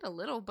mean, I did a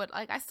little, but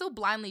like, I still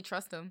blindly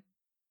trust him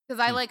because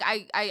I like,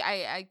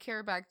 I care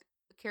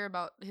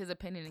about his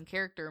opinion and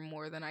character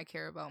more than I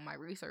care about my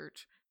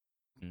research.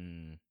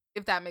 Mm.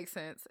 If that makes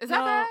sense. Is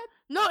that bad?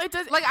 No, it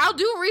doesn't. Like, I'll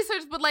do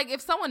research, but like,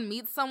 if someone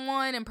meets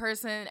someone in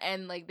person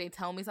and like they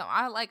tell me something,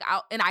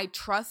 I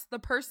trust the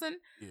person.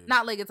 Yeah.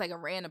 Not like it's like a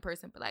random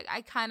person, but like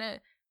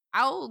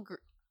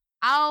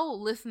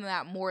I'll listen to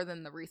that more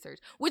than the research,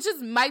 which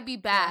might be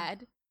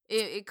bad.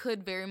 Yeah. It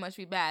could very much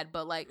be bad,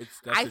 but like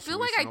I feel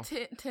like I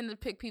tend to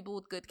pick people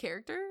with good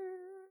character.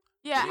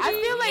 Yeah, I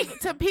feel like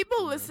to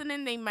people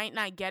listening, they might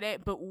not get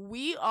it, but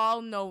we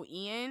all know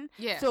Ian,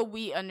 so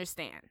we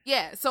understand.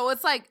 Yeah, so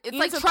it's like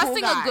Ian's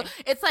trusting a good.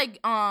 It's like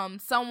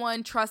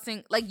someone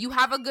trusting, like, you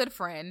have a good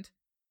friend,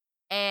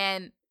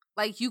 and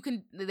like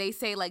they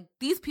say like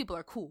these people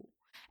are cool,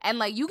 and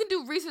like you can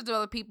do research of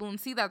other people and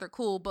see that they're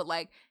cool, but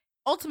like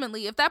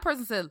ultimately, if that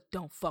person says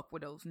don't fuck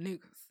with those niggas.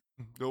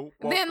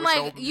 Then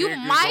like you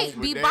might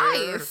be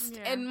biased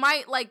and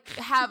might like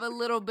have a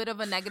little bit of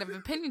a negative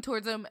opinion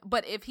towards them,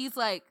 but if he's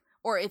like,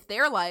 or if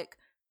they're like,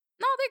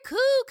 no, they're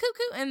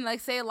cool, and like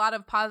say a lot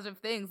of positive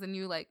things, and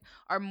you like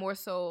are more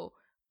so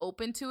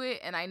open to it.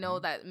 And I know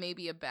that may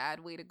be a bad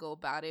way to go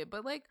about it,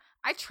 but like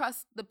I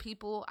trust the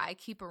people I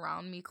keep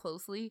around me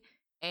closely,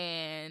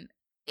 and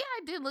yeah,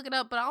 I did look it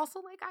up, but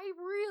also like I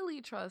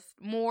really trust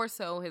more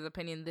so his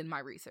opinion than my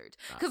research.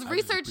 Because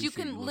research, you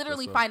can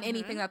literally find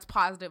anything that's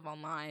positive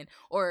online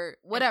or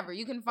whatever.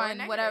 You can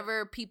find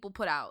whatever people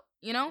put out.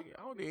 You know?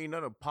 I don't think ain't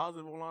nothing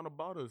positive online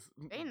about us.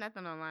 Ain't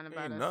nothing online about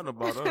us. Ain't nothing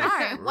about us. All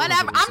right,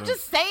 whatever. I'm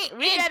just saying.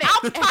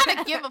 I'm trying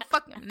to give a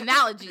fucking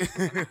analogy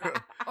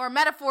or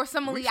metaphor,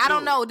 simile. I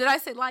don't know. Did I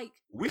say like?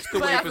 We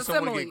still wait for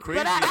someone to get crazy.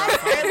 But I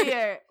asked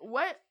earlier,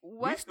 what?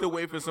 We still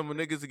wait for some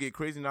niggas to get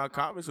crazy in our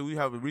comments, so we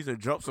have a reason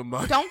to jump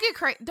somebody. Don't get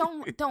crazy.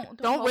 Don't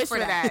wish for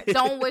that.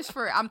 Don't wish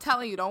for it. I'm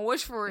telling you, don't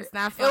wish for it. It's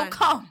not fun. It'll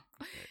come.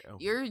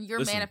 You're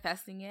Listen,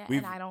 manifesting it,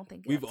 and I don't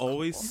think we've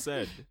always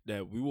said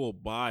that we will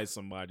buy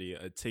somebody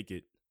a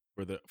ticket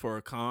for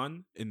a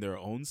con in their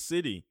own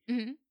city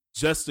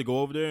just to go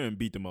over there and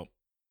beat them up.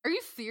 Are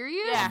you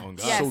serious? Yeah. Oh,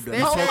 God. Yes.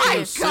 Oh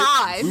my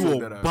God. We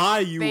will buy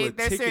you a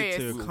ticket serious.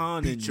 to a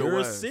con in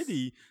your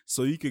city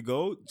so you could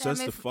go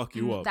just to fuck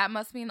you up. That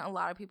must mean a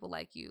lot of people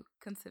like you,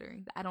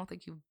 considering that I don't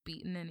think you've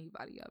beaten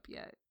anybody up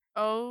yet.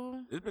 Oh,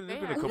 it's been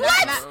a couple.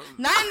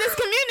 Not in this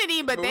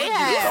community, but they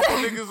have. A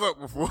couple niggas up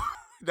before.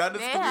 Not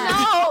in this community.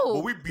 No,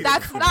 well, we beat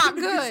that's not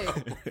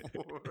good.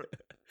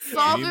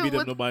 Solve it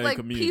with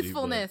like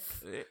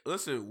peacefulness.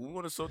 Listen, we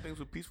want to solve things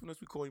with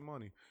peacefulness. We call you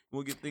money. You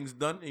want to get things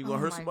done, and you want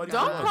to hurt somebody.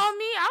 Don't call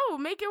me. I will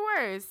make it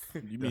worse.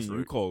 You mean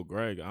you call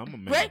Greg? I'm a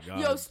man.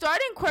 Yo,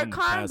 starting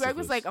QuirkCon, Greg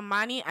was like,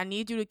 Amani, I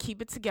need you to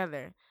keep it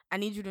together. I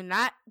need you to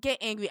not get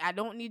angry. I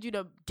don't need you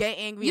to get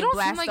angry. You and don't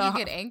blast seem like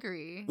you get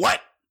angry.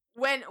 What?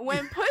 When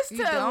pushed to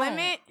the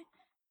limit.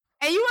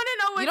 And you want to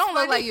know what's You don't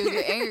look funny? like you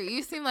get angry.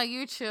 You seem like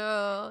you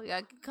chill.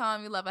 Yeah,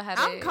 calm. You love a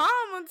headache. I'm calm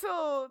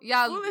until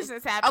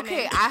foolishness happening.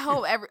 Okay, I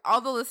hope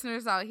all the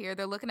listeners out here,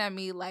 they're looking at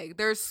me like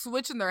they're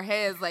switching their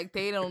heads like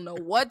they don't know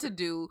what to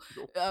do.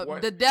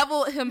 The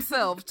devil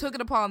himself took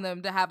it upon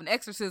them to have an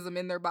exorcism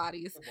in their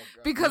bodies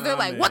because they're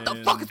like, what the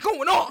fuck is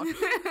going on?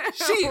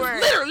 She's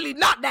literally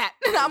not that.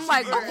 And I'm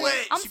like,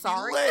 okay, I'm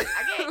sorry. I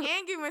get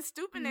angry when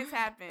stupidness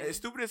happens. Hey,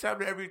 stupidness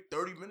happens every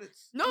 30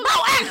 minutes. No,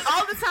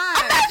 all the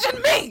time.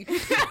 Imagine me.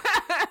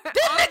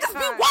 These niggas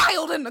be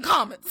wild in the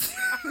comments.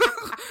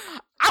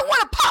 I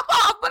want to pop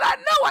off, but I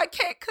know I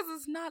can't because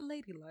it's not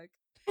ladylike.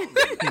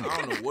 I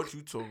don't know what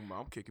you talking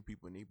about. I'm kicking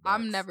people in the backs.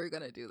 I'm never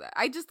going to do that.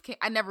 I just can't.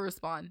 I never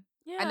respond.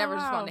 Yeah, I never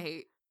respond to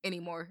hate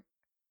anymore.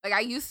 Like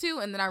I used to,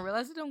 and then I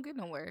realized it don't get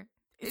nowhere.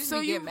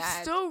 So you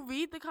still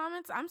read the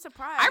comments? I'm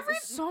surprised. I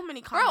read so many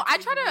comments. Bro, I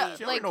try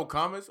to like no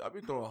comments. I've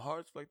been throwing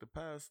hearts like the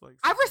past. Like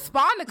I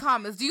respond to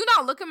comments. Do you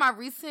not look at my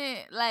recent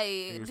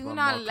Do you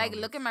not like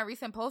look at my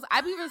recent posts?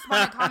 I be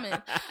responding to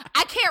comments.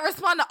 I can't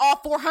respond to all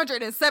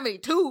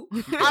 472.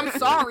 I'm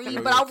sorry,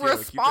 but I'll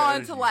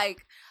respond to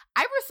like.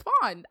 I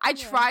respond. I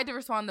try to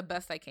respond the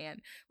best I can.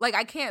 Like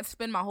I can't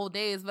spend my whole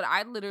days, but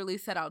I literally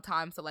set out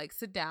time to like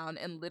sit down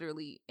and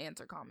literally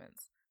answer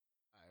comments.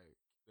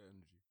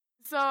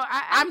 So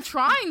I'm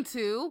trying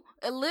to.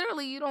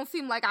 Literally, you don't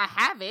seem like I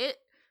have it.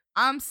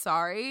 I'm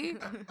sorry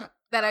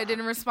that I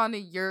didn't respond to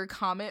your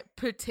comment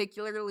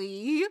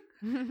particularly.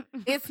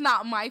 It's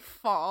not my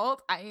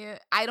fault. I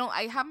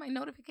have my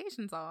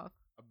notifications off.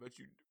 I bet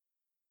you do.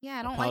 Yeah,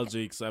 I don't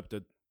Apology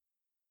accepted.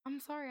 I'm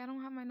sorry, I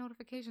don't have my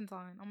notifications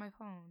on my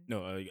phone.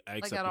 No, I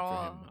accepted at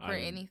all, for him. For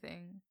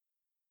anything.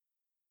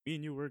 Me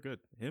and you were good.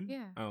 Him?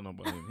 Yeah. I don't know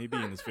about him. He be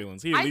in his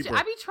feelings. He a I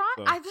Libra. be trying.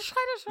 So. I just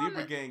try to show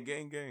Libra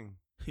gang.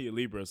 He a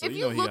Libra, so if you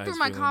know you he look got through his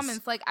my feelings.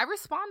 comments, like I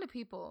respond to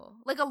people,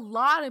 like a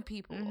lot of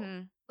people,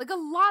 like a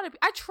lot of.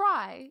 I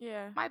try,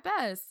 my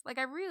best. Like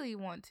I really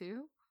want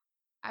to.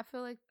 I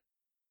feel like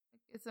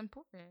it's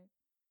important.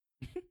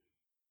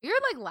 You're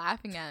like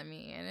laughing at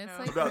me, and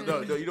it's like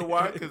no. You know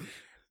why? Because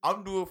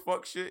I'm doing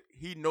fuck shit.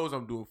 He knows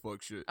I'm doing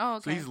fuck shit. Oh,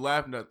 okay. So he's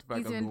laughing at the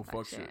fact I'm doing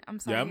fuck shit. I'm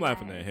sorry. Yeah, I'm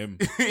laughing at him.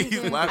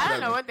 He's laughing at me. I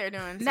don't know what they're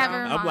doing. Never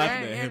mind. I'm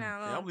laughing at him.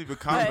 Yeah, I'm leaving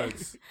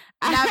comments.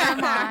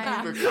 Never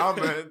mind. Leaving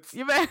comments.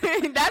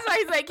 That's why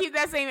he's like, keep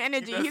that same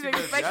energy. He's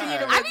expecting you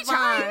to respond. I be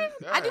trying.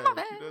 I do my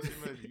best.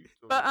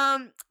 But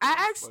I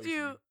asked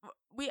you,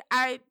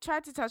 I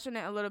tried to touch on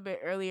it a little bit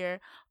earlier.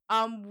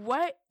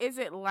 What is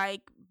it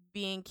like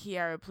being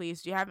Kiara,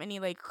 please? Do you have any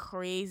like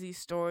crazy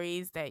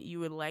stories that you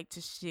would like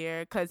to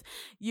share? Because,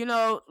 you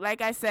know,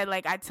 like I said,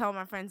 like I tell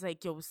my friends,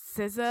 like, yo,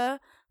 SZA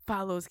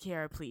follows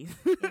Kiara, please.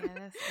 Yeah,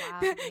 that's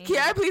wild to me.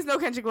 Kiara, please, no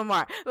Kendrick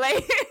Lamar.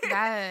 Like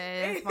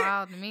that is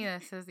wild to me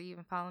that SZA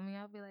even follow me.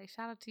 I'll be like,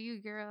 shout out to you,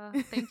 girl.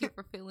 Thank you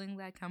for feeling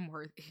like I'm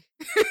worthy.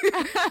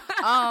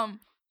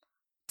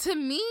 To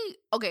me,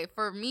 okay,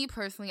 for me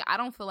personally, I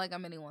don't feel like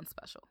I'm anyone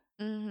special.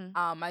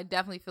 Mm-hmm. I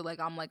definitely feel like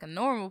I'm like a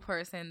normal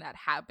person that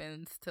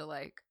happens to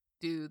like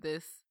do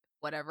this,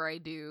 whatever I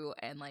do,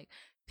 and like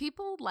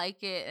people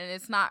like it, and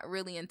it's not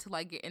really until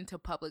I get into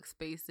public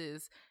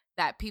spaces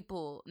that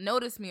people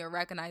notice me or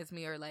recognize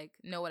me or like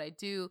know what I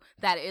do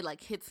that it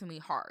like hits me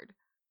hard.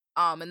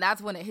 And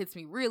that's when it hits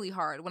me really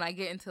hard, when I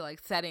get into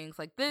like settings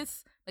like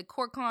this, like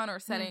CoreCon, or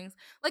settings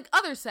like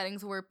other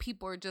settings where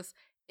people are just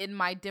in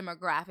my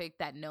demographic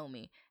that know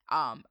me.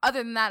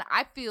 Other than that,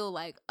 I feel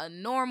like a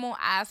normal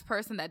ass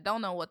person that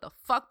don't know what the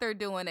fuck they're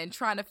doing and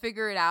trying to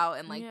figure it out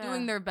and like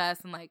doing their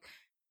best and like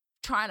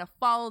trying to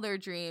follow their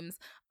dreams.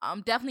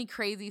 Definitely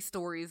crazy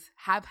stories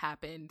have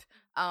happened.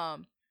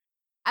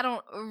 I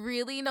don't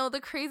really know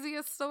the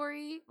craziest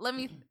story. Let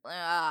me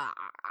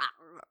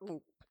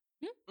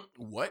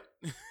What?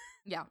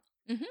 Yeah.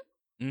 Mm-hmm.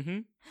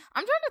 I'm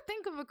trying to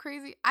think of a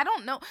crazy. I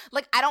don't know.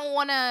 Like, I don't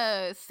want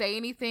to say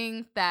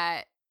anything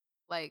that,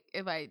 like,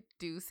 if I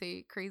do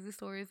say crazy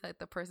stories, like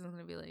the person's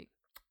gonna be like,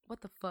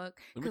 "What the fuck?"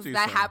 Because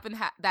that happened.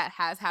 That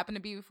has happened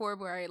to me before,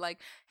 where I like,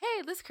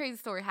 "Hey, this crazy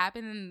story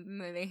happened," and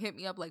then they hit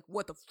me up like,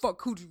 "What the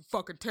fuck? Who'd you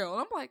fucking tell?"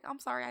 And I'm like, "I'm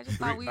sorry, I just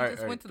thought we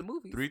just went to the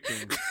movies." Three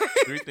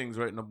things,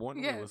 right? Number one,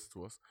 nobody listen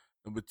to us.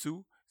 Number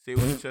two, say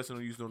with your chest and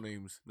don't use no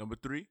names. Number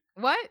three,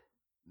 what?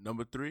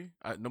 Number three,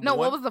 number no, one,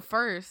 what was the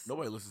first?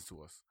 Nobody listens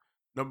to us.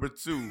 Number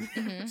two,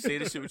 say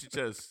this shit with your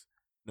chest.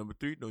 Number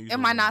three, don't use.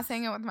 Am no I names. not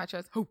saying it with my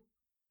chest? Who?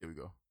 Here we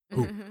go.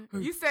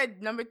 You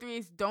said number 3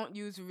 is don't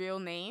use real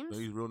names.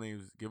 Don't use real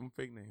names. Give them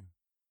fake names.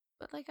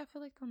 But like, I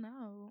feel like they'll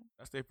know.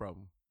 That's their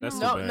problem. That's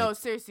no,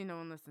 seriously, no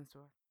one listens to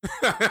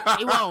us.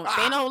 They won't.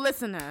 They don't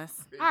listen to us.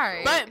 All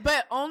right,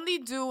 but only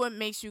do what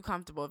makes you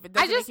comfortable. If it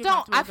doesn't I just make you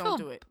don't. I comfortable, feel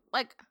don't do it.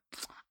 like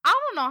I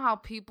don't know how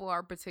people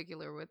are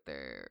particular with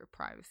their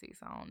privacy.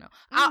 So I don't know.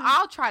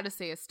 I'll try to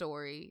say a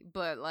story,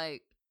 but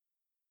like,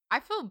 I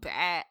feel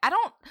bad. I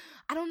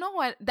don't know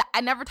what.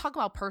 I never talk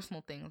about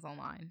personal things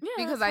online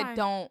because I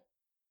don't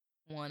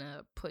want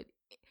to put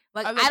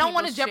like I don't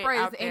want to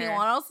jeopardize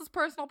anyone else's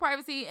personal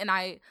privacy, and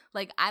I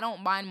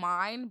don't mind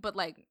mine, but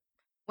like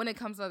when it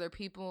comes to other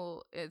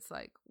people, it's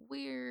like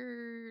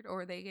weird,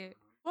 or they get.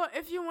 Well,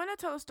 if you want to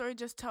tell a story,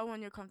 just tell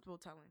when you're comfortable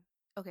telling.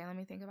 Okay, let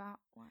me think about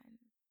one.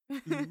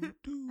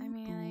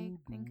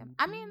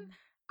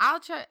 I'll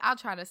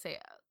try to say.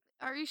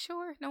 Are you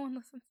sure? No one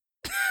listens.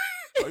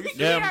 Are you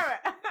Yeah,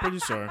 I'm pretty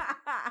sure.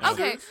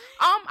 Okay.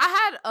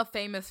 I had a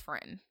famous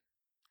friend.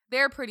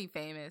 They're pretty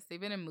famous.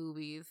 They've been in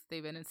movies.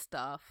 They've been in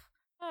stuff.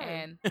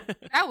 And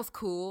that was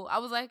cool. I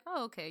was like,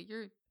 oh, okay,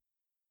 you're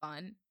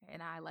fun.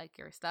 And I like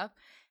your stuff.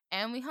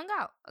 And we hung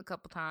out a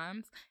couple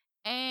times.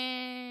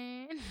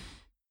 And,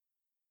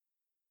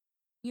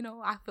 you know,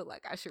 I feel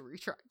like I should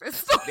retract this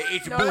story. They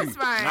ate your No, booty. it's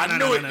fine. I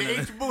know it. No. They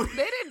ate your booty.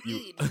 They didn't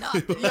eat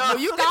nothing. Yo,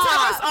 you can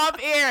tell us off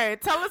air.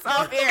 Tell us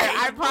off air.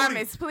 I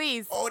promise,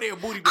 please. Oh, they're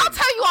booty. I'll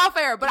tell you off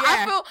air, but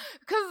I feel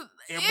because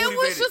Yeah, it booty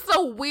was baby. just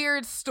a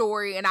weird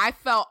story, and I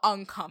felt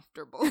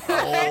uncomfortable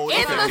Oh,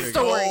 in okay. the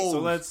story. So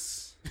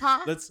let's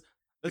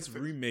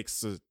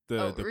remix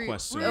the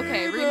question.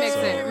 Okay, remix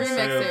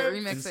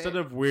it. Instead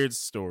of weird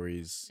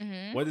stories,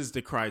 Mhm. what is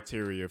the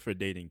criteria for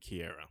dating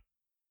Kiara?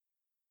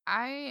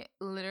 I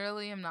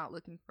literally am not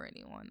looking for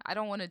anyone. I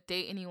don't want to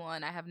date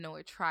anyone. I have no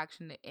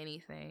attraction to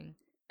anything.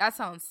 That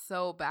sounds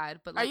so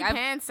bad, but Are like, you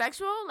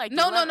pansexual? Like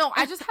no.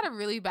 I just had a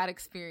really bad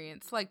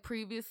experience, like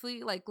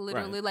previously, like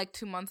literally, Right. like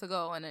 2 months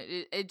ago, and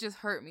it just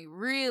hurt me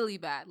really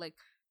bad, like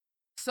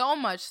so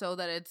much so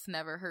that it's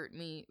never hurt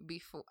me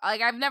before.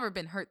 Like I've never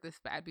been hurt this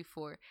bad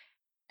before,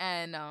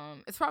 and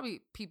it's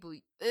probably people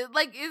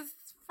it's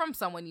from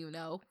someone you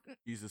know,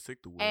 He's a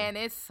sick to will. and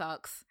it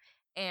sucks,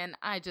 and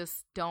I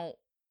just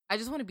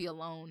want to be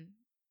alone.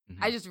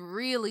 Mm-hmm. I just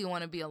really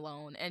want to be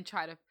alone and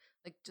try to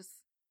like just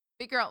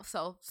figure out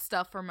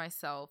stuff for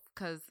myself,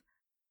 because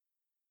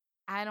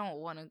I don't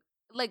want to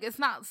like, it's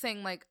not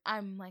saying like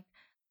I'm like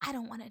I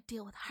don't want to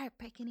deal with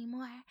heartbreak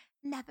anymore,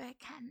 never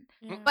again.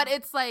 Yeah. But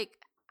it's like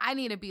I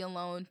need to be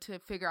alone to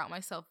figure out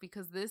myself,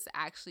 because this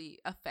actually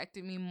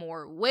affected me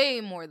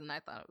way more than I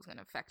thought it was going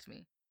to affect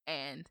me.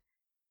 And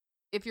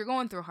if you're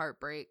going through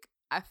heartbreak,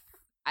 I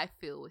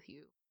feel with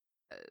you,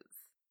 because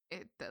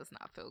it does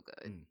not feel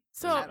good.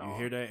 So at you all.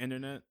 hear that,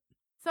 internet?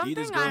 Leave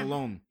this something girl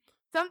alone.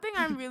 something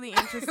I'm really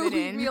interested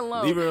Leave me in.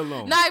 alone. Leave her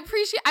alone. No, I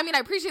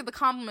appreciate the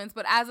compliments,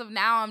 but as of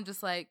now, I'm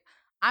just like,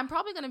 I'm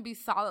probably gonna be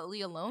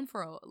solidly alone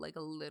for a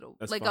little,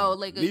 That's like fine. a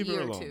Leave her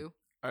year or alone. two.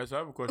 All right, so I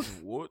have a question.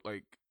 What,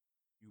 like,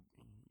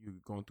 you're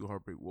going through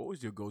heartbreak, what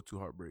was your go-to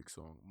heartbreak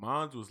song?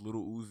 Mine was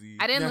Little Uzi.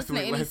 I didn't listen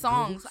to any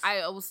songs.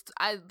 Ghost.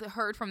 I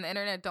heard from the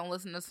internet, don't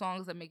listen to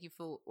songs that make you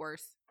feel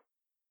worse.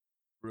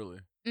 Really?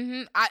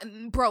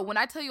 Bro, when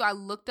I tell you I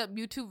looked up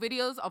YouTube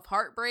videos of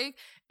heartbreak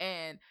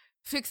and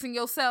fixing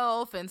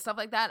yourself and stuff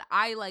like that,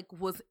 I like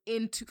was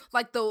into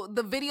like the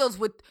videos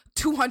with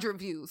 200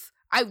 views.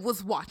 I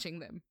was watching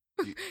them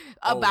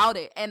about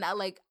it, and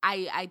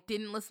I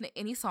didn't listen to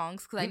any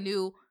songs because I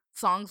knew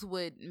songs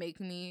would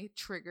make me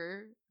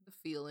trigger the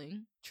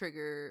feeling,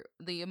 trigger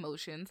the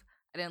emotions.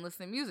 I didn't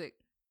listen to music.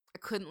 I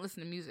couldn't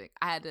listen to music.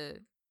 I had to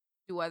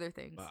do other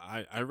things.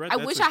 I read. I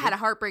wish I had a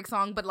heartbreak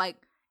song, but like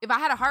if I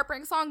had a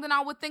heartbreak song, then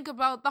I would think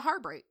about the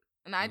heartbreak.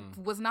 And I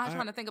was not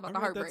trying to think about the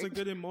heartbreak. That's a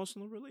good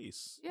emotional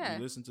release. Yeah.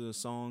 You listen to the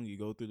song, you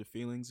go through the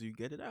feelings, you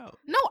get it out.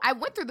 No, I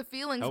went through the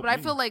feelings, but I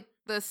feel like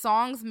the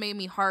songs made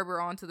me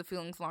harbor onto the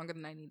feelings longer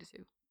than I needed to.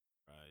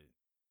 Right.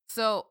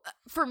 So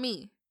for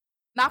me,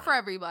 not for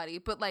everybody,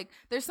 but like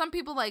there's some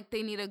people like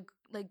they need to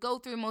like go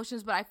through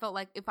emotions, but I felt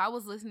like if I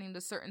was listening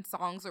to certain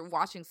songs or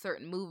watching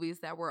certain movies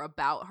that were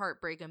about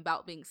heartbreak and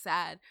about being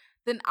sad,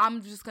 then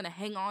I'm just going to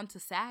hang on to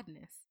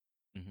sadness.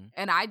 Mm-hmm.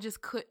 And I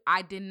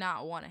did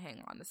not want to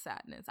hang on to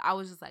sadness. I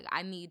was just like,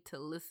 I need to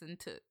listen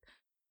to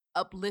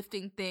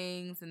uplifting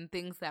things and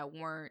things that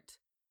weren't.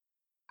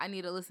 I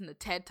need to listen to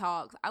TED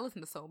Talks. I listen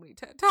to so many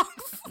TED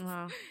Talks.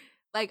 Wow.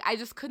 Like, I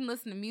just couldn't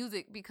listen to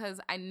music because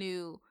I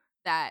knew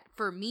that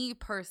for me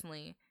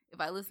personally,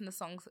 if I listen to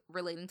songs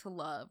relating to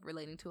love,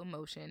 relating to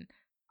emotion,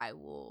 I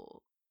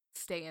will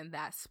stay in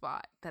that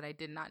spot that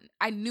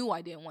I knew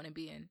I didn't want to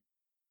be in.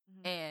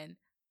 Mm-hmm. And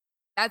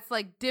that's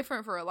like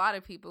different for a lot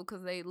of people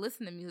because they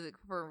listen to music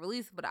for a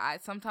release, but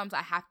sometimes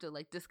I have to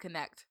like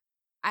disconnect.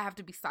 I have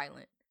to be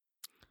silent.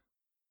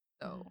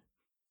 So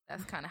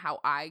that's kind of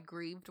how I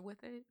grieved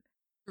with it,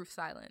 through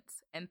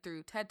silence and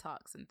through TED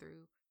Talks and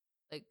through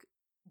like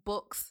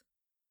books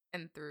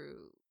and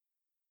through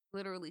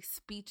literally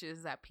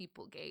speeches that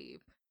people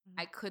gave.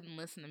 I couldn't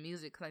listen to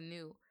music because I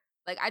knew,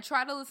 like, I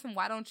tried to listen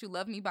Why Don't You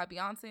Love Me by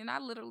Beyonce and I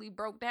literally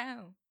broke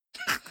down.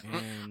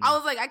 I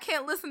was like, I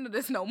can't listen to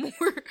this no more.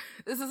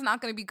 This is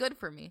not going to be good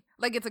for me.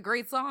 Like, it's a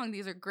great song.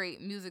 These are great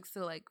music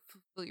to like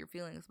fulfill your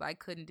feelings, but I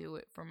couldn't do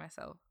it for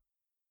myself.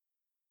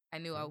 I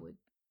knew I would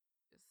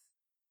just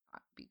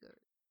not be good.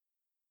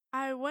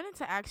 I wanted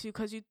to ask you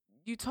because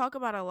you talk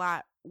about a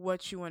lot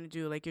what you want to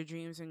do, like your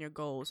dreams and your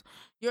goals.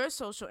 You're a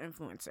social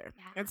influencer,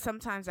 and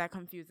sometimes that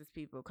confuses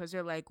people because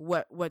you're like,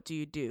 what do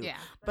you do? Yeah.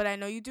 But I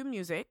know you do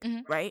music,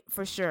 right?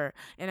 For sure.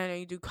 And I know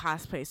you do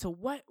cosplay. So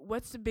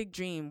what's the big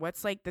dream?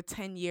 What's like the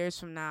 10 years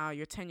from now,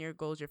 your 10-year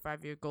goals, your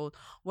 5-year goals?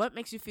 What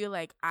makes you feel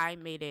like I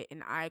made it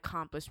and I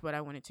accomplished what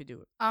I wanted to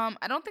do?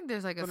 I don't think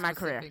there's like a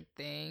specific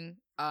thing.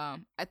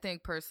 I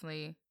think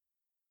personally,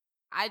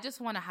 I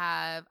just want to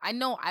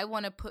I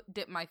want to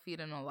dip my feet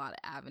in a lot of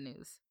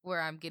avenues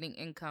where I'm getting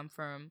income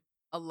from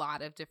a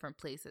lot of different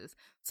places.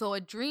 So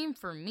a dream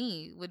for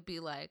me would be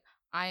like,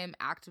 I am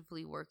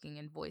actively working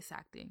in voice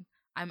acting.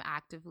 I'm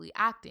actively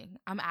acting.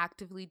 I'm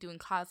actively doing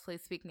cosplay,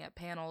 speaking at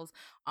panels.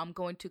 I'm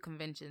going to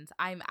conventions.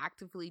 I'm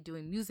actively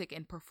doing music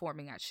and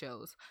performing at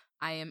shows.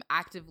 I am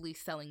actively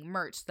selling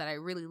merch that I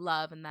really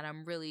love and that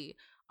I'm really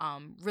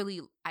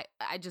I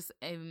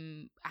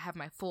have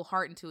my full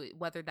heart into it,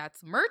 whether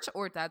that's merch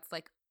or that's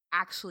like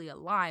actually a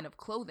line of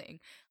clothing.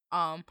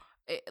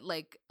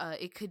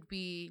 It could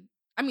be,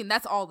 I mean,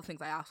 that's all the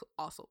things I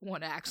also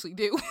want to actually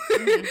do.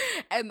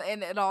 and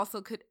it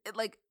also could,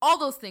 like, all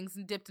those things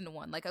dipped into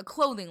one, like a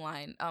clothing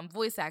line,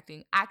 voice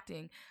acting,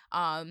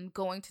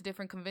 going to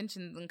different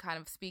conventions and kind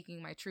of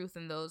speaking my truth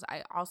in those.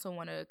 I also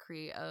want to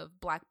create a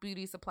Black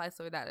beauty supply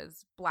store that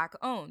is Black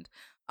owned,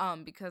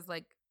 because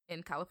like,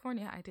 in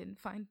California, I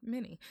didn't find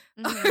many.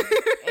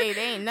 Hey,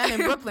 there ain't none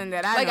in Brooklyn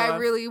that I know I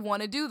really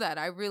want to do that.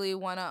 I really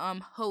want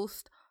to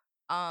host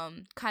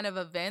kind of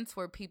events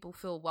where people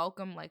feel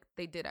welcome, like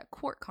they did at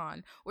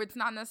QuartCon, where it's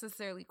not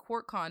necessarily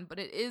QuartCon, but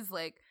it is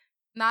like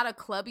not a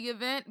clubby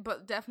event,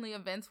 but definitely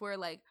events where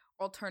like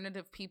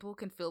alternative people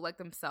can feel like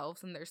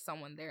themselves, and there's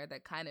someone there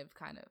that kind of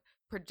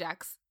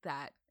projects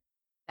that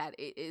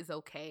it is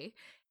okay.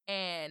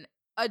 And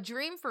a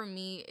dream for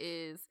me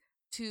is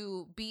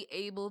to be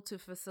able to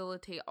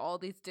facilitate all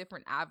these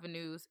different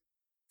avenues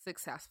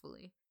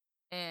successfully.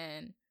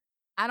 And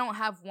I don't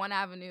have one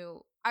avenue.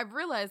 I've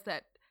realized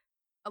that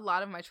a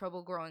lot of my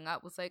trouble growing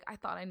up was like, I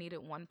thought I needed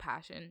one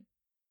passion.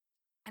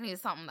 I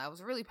needed something that I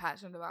was really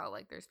passionate about.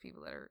 Like, there's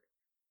people that are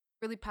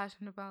really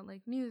passionate about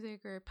like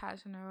music or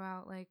passionate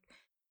about like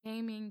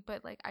gaming,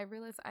 but like I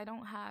realized I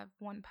don't have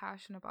one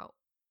passion about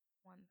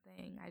one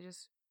thing. I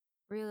just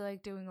really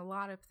like doing a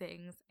lot of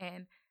things,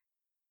 and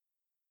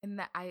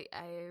that I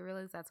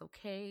realize that's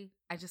okay.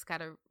 I just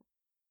gotta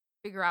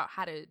figure out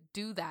how to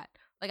do that.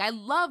 Like, I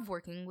love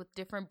working with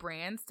different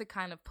brands to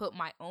kind of put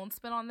my own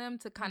spin on them,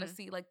 to kind of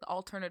see like the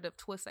alternative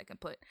twist I can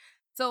put.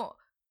 So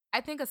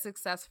I think a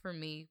success for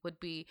me would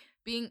be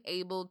being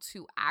able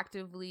to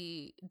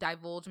actively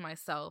divulge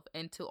myself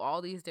into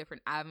all these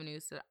different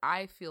avenues that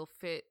I feel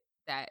fit,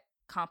 that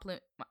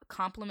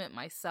compliment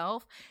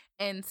myself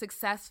and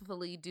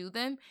successfully do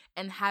them,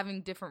 and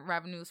having different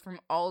revenues from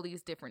all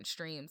these different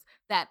streams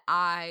that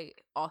I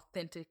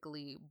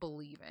authentically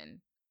believe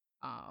in.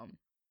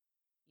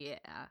 Yeah.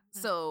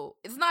 So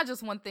it's not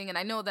just one thing, and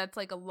I know that's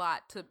like a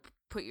lot to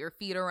put your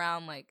feet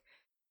around, like,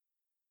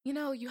 you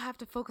know, you have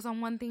to focus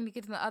on one thing to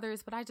get to the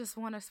others, but I just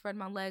want to spread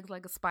my legs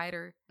like a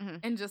spider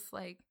and just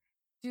like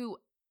do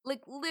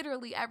like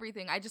literally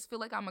everything. I just feel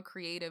like I'm a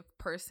creative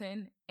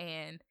person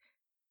and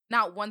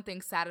not one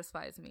thing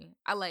satisfies me.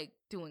 I like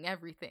doing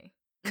everything.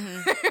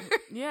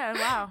 Yeah,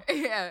 wow.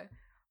 Yeah.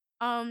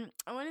 I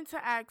wanted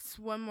to ask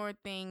one more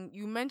thing.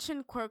 You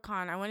mentioned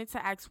QuirkCon. I wanted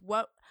to ask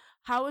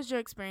how was your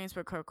experience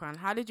with QuirkCon?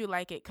 How did you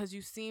like it? Because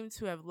you seem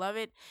to have loved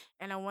it,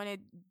 and I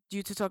wanted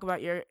you to talk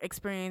about your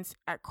experience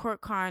at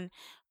QuirkCon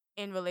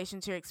in relation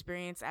to your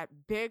experience at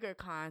bigger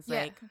cons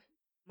like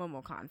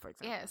MomoCon, for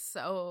example. Yeah,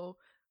 so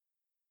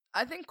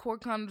I think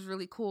QuirkCon was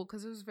really cool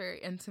because it was very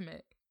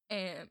intimate.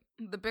 And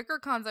the bigger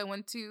cons I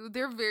went to,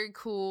 they're very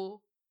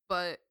cool,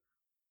 but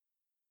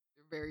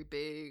they're very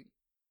big,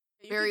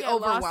 very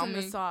overwhelming. Lost in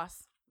the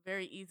sauce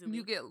very easily.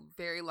 You get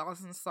very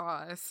lost in the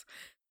sauce.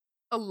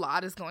 A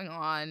lot is going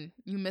on.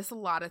 You miss a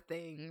lot of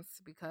things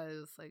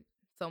because like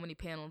so many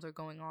panels are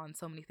going on,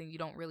 so many things. You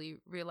don't really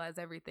realize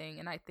everything.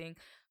 And I think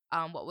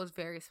what was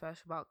very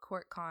special about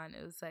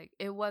QuirkCon is like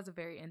it was a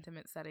very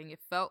intimate setting. It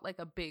felt like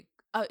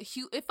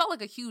it felt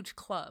like a huge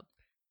club.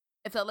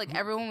 It felt like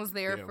everyone was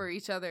there for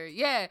each other.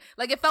 Yeah,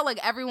 like it felt like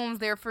everyone was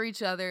there for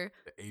each other.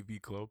 The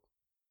AV club.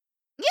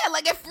 Yeah,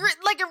 like it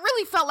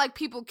really felt like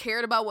people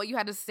cared about what you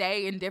had to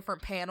say in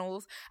different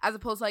panels, as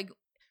opposed to, like,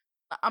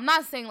 I'm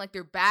not saying like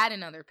they're bad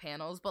in other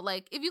panels, but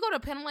like if you go to a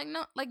panel, like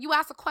no, like you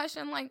ask a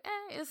question, like,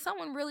 is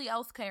someone really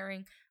else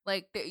caring?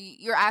 Like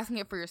you're asking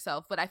it for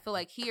yourself, but I feel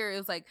like here it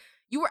was like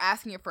you were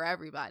asking it for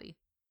everybody.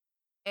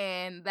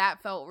 And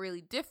that felt really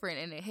different,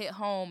 and it hit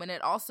home, and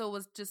it also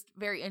was just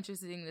very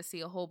interesting to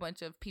see a whole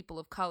bunch of people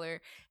of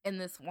color in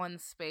this one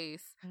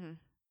space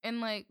in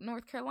like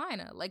North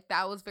Carolina. Like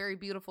that was very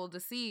beautiful to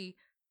see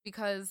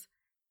because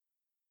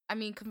I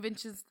mean,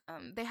 conventions,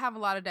 they have a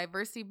lot of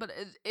diversity, but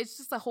it's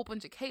just a whole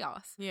bunch of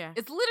chaos. Yeah.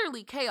 It's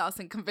literally chaos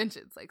in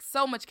conventions, like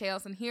so much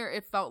chaos. And here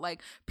it felt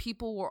like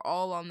people were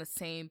all on the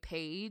same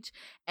page.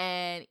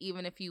 And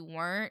even if you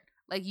weren't,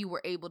 like you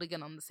were able to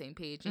get on the same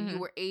page and you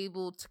were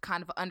able to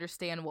kind of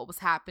understand what was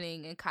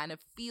happening and kind of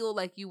feel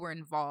like you were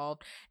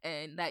involved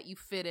and that you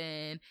fit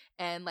in.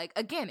 And like,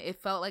 again,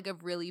 it felt like a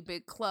really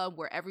big club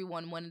where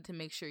everyone wanted to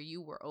make sure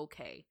you were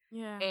okay.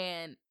 Yeah.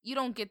 And you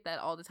don't get that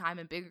all the time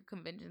in bigger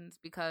conventions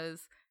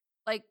because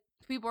like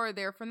people are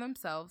there for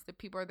themselves, the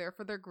people are there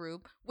for their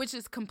group, which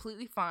is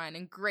completely fine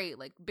and great.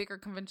 Like bigger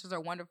conventions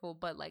are wonderful,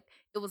 but like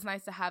it was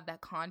nice to have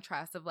that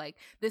contrast of like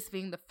this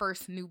being the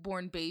first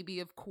newborn baby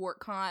of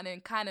QuirkCon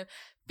and kind of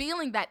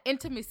feeling that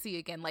intimacy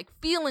again, like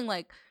feeling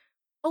like,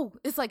 oh,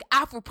 it's like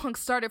Afropunk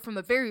started from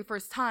the very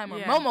first time or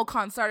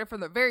MomoCon started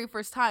from the very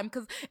first time,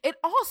 because it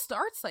all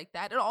starts like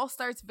that. It all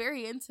starts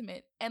very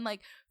intimate, and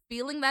like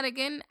feeling that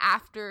again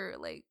after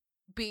like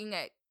being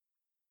at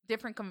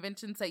different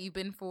conventions that you've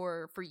been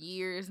for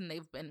years and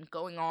they've been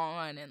going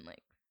on and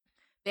like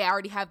they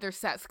already have their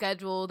set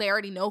schedule, they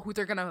already know who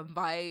they're gonna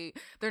invite,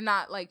 they're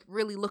not like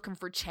really looking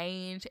for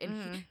change.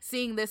 And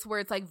seeing this where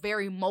it's like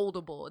very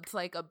moldable, it's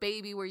like a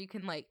baby where you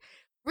can like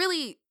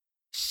really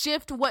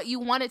shift what you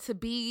want it to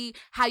be,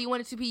 how you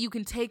want it to be.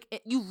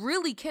 You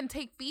really can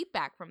take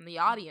feedback from the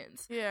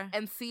audience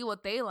and see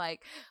what they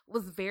like.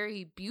 Was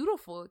very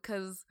beautiful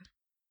because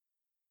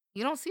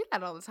you don't see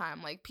that all the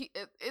time. Like,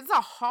 it's a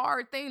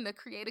hard thing to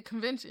create a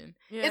convention.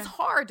 Yeah. It's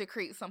hard to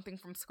create something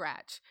from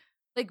scratch.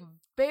 Like,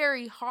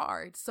 very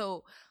hard.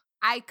 So,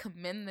 I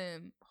commend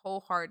them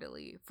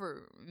wholeheartedly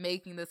for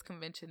making this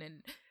convention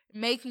and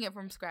making it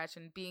from scratch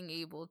and being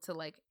able to,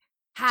 like,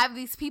 have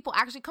these people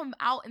actually come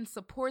out and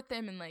support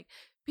them and, like,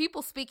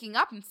 people speaking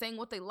up and saying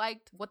what they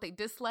liked, what they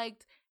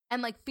disliked,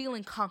 and like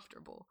feeling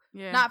comfortable,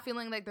 not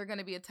feeling like they're going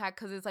to be attacked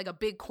because it's like a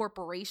big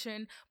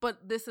corporation.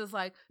 But this is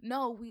like,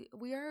 no,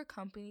 we are a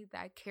company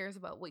that cares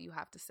about what you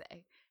have to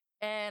say.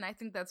 And I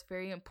think that's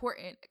very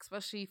important,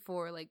 especially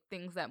for like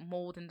things that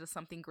mold into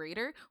something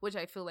greater, which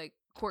I feel like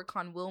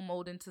QuirkCon will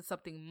mold into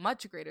something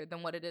much greater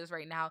than what it is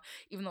right now,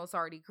 even though it's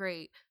already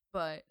great.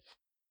 But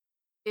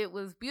it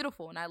was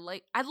beautiful, and I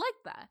like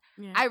that.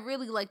 Yeah. I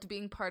really liked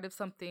being part of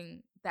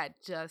something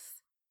that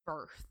just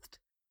birthed.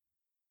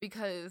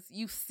 Because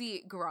you see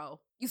it grow.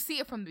 You see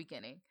it from the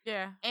beginning.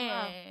 Yeah.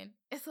 And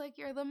it's like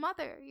you're the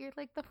mother. You're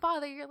like the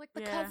father. You're like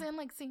the cousin.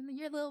 Like seeing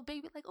your little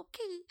baby. Like,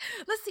 okay,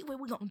 let's see what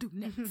we're going to do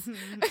next.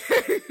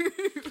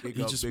 He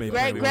just made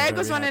Greg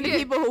was one of the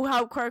people who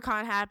helped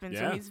QuirkCon happen.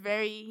 So he's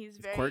very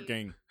Quirk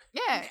gang.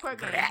 Yeah.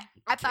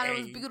 I thought it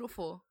was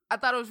beautiful. I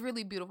thought it was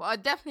really beautiful.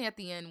 Definitely at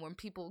the end when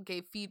people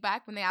gave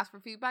feedback, when they asked for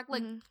feedback.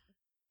 Like,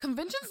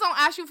 conventions don't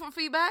ask you for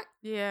feedback.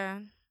 Yeah.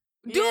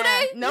 Do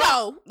they?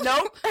 No.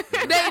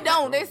 They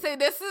don't. They say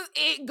this is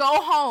it.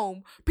 Go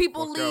home.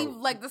 People leave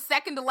like the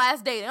second to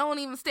last day. They don't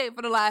even stay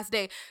for the last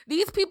day.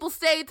 These people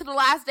stayed to the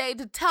last day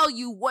to tell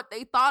you what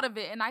they thought of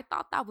it, and I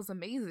thought that was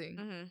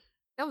amazing.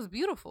 That was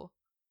beautiful.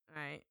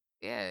 Right.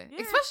 Yeah. Especially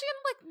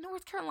in like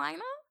North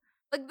Carolina.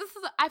 Like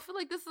I feel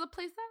like this is a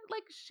place that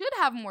like should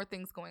have more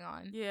things going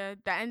on. Yeah,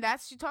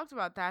 she talked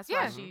about that. That's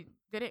why she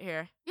did it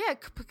here. Yeah,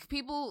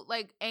 people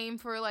like aim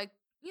for like,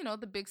 you know,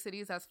 the big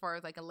cities as far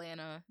as like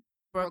Atlanta,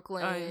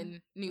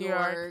 Brooklyn, New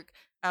York,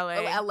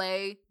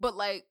 LA, but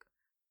like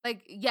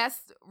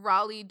yes,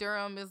 Raleigh,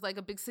 Durham is like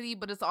a big city,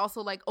 but it's also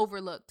like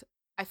overlooked.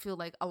 I feel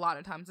like a lot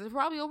of times it's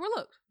probably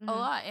overlooked a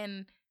lot,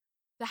 and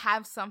to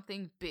have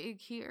something big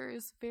here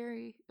is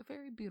very,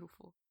 very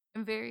beautiful.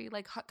 And very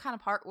like kind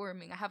of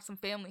heartwarming. I have some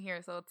family here,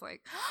 so it's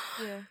like,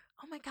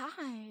 oh my god,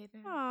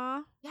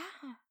 aww, yeah.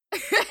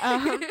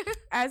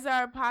 As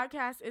our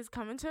podcast is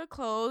coming to a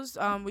close,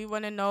 we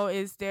want to know: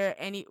 is there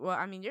any? Well,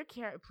 I mean,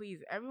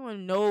 please,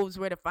 everyone knows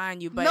where to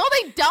find you, but no,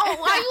 they don't.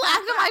 Why are you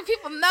acting like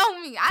people know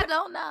me? I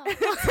don't know.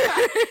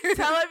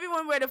 Tell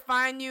everyone where to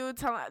find you.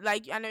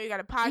 I know you got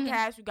a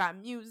podcast, you got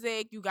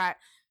music, you got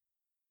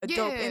a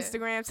dope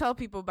Instagram. Tell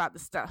people about the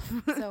stuff.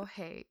 So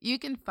hey, you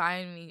can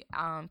find me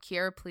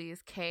Kiera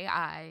Please,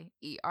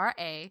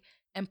 Kiera,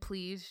 and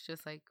please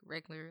just like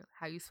regular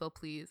how you spell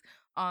please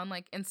on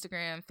like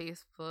Instagram,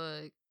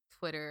 Facebook,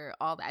 Twitter,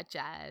 all that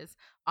jazz.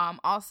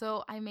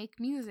 Also I make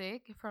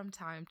music from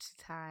time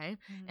to time,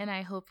 and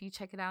I hope you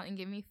check it out and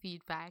give me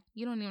feedback.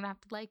 You don't even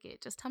have to like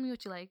it. Just tell me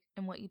what you like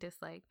and what you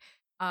dislike.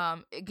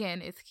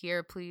 Again, it's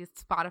Kiera Please,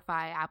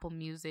 Spotify, Apple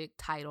Music,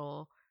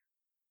 Tidal,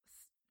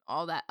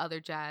 all that other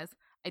jazz.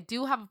 I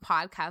do have a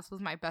podcast with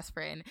my best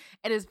friend.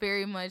 It is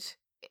very much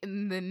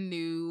in the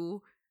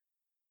new.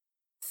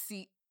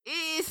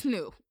 It's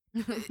new.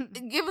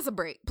 Give us a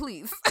break,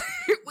 please.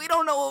 We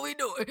don't know what we're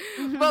doing,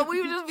 but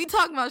we just be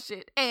talking about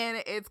shit.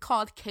 And it's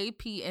called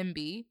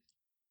KPMB.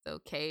 So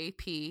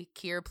KP,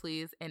 Kiera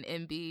Please, and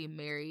MB,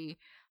 Mary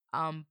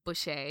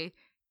Boucher.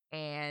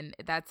 And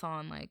that's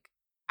on like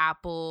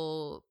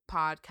Apple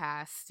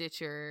Podcast,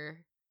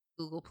 Stitcher,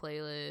 Google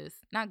Podcasts,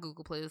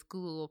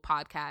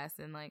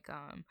 and like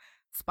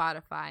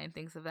Spotify and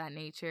things of that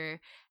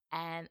nature.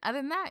 And other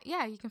than that,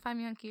 yeah, you can find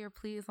me on Kiera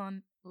Please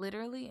on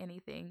literally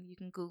anything. You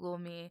can Google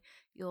me.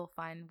 You'll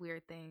find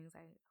weird things.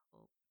 I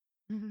hope.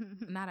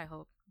 Not I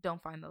hope.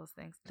 Don't find those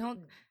things. Don't.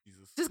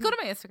 Jesus. Just go to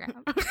my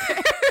Instagram.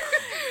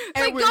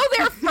 Like, go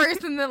there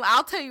first, and then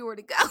I'll tell you where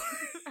to go.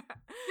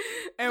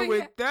 And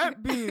with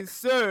that being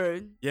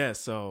said,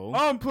 so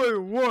I'm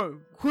player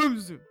 1,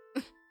 Crimson.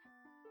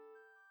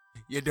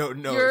 You don't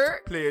know.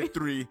 It's player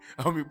 3.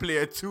 I mean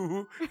player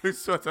 2.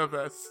 Sort of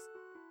us.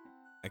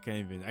 I can't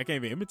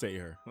even imitate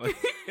her. Like,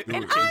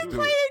 and I'm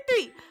player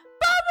 3,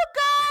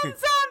 Bubblegum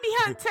Zombie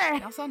Hunter.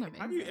 Y'all sound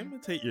amazing. How do you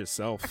imitate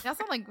yourself? Y'all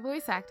sound like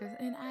voice actors.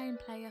 And I am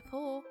player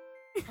 4.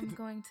 I'm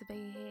going to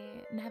be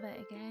here never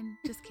again.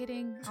 Just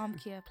kidding. I'm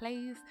Kiera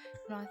Please.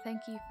 And I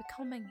thank you for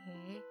coming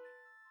here.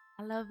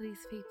 I love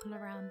these people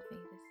around me.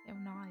 They're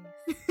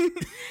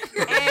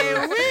so nice.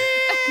 And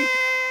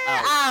we're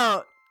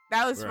out.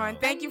 That was fun.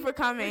 Thank you for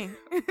coming.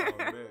 Oh,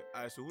 man.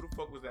 All right, so who the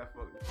fuck was that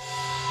fucking?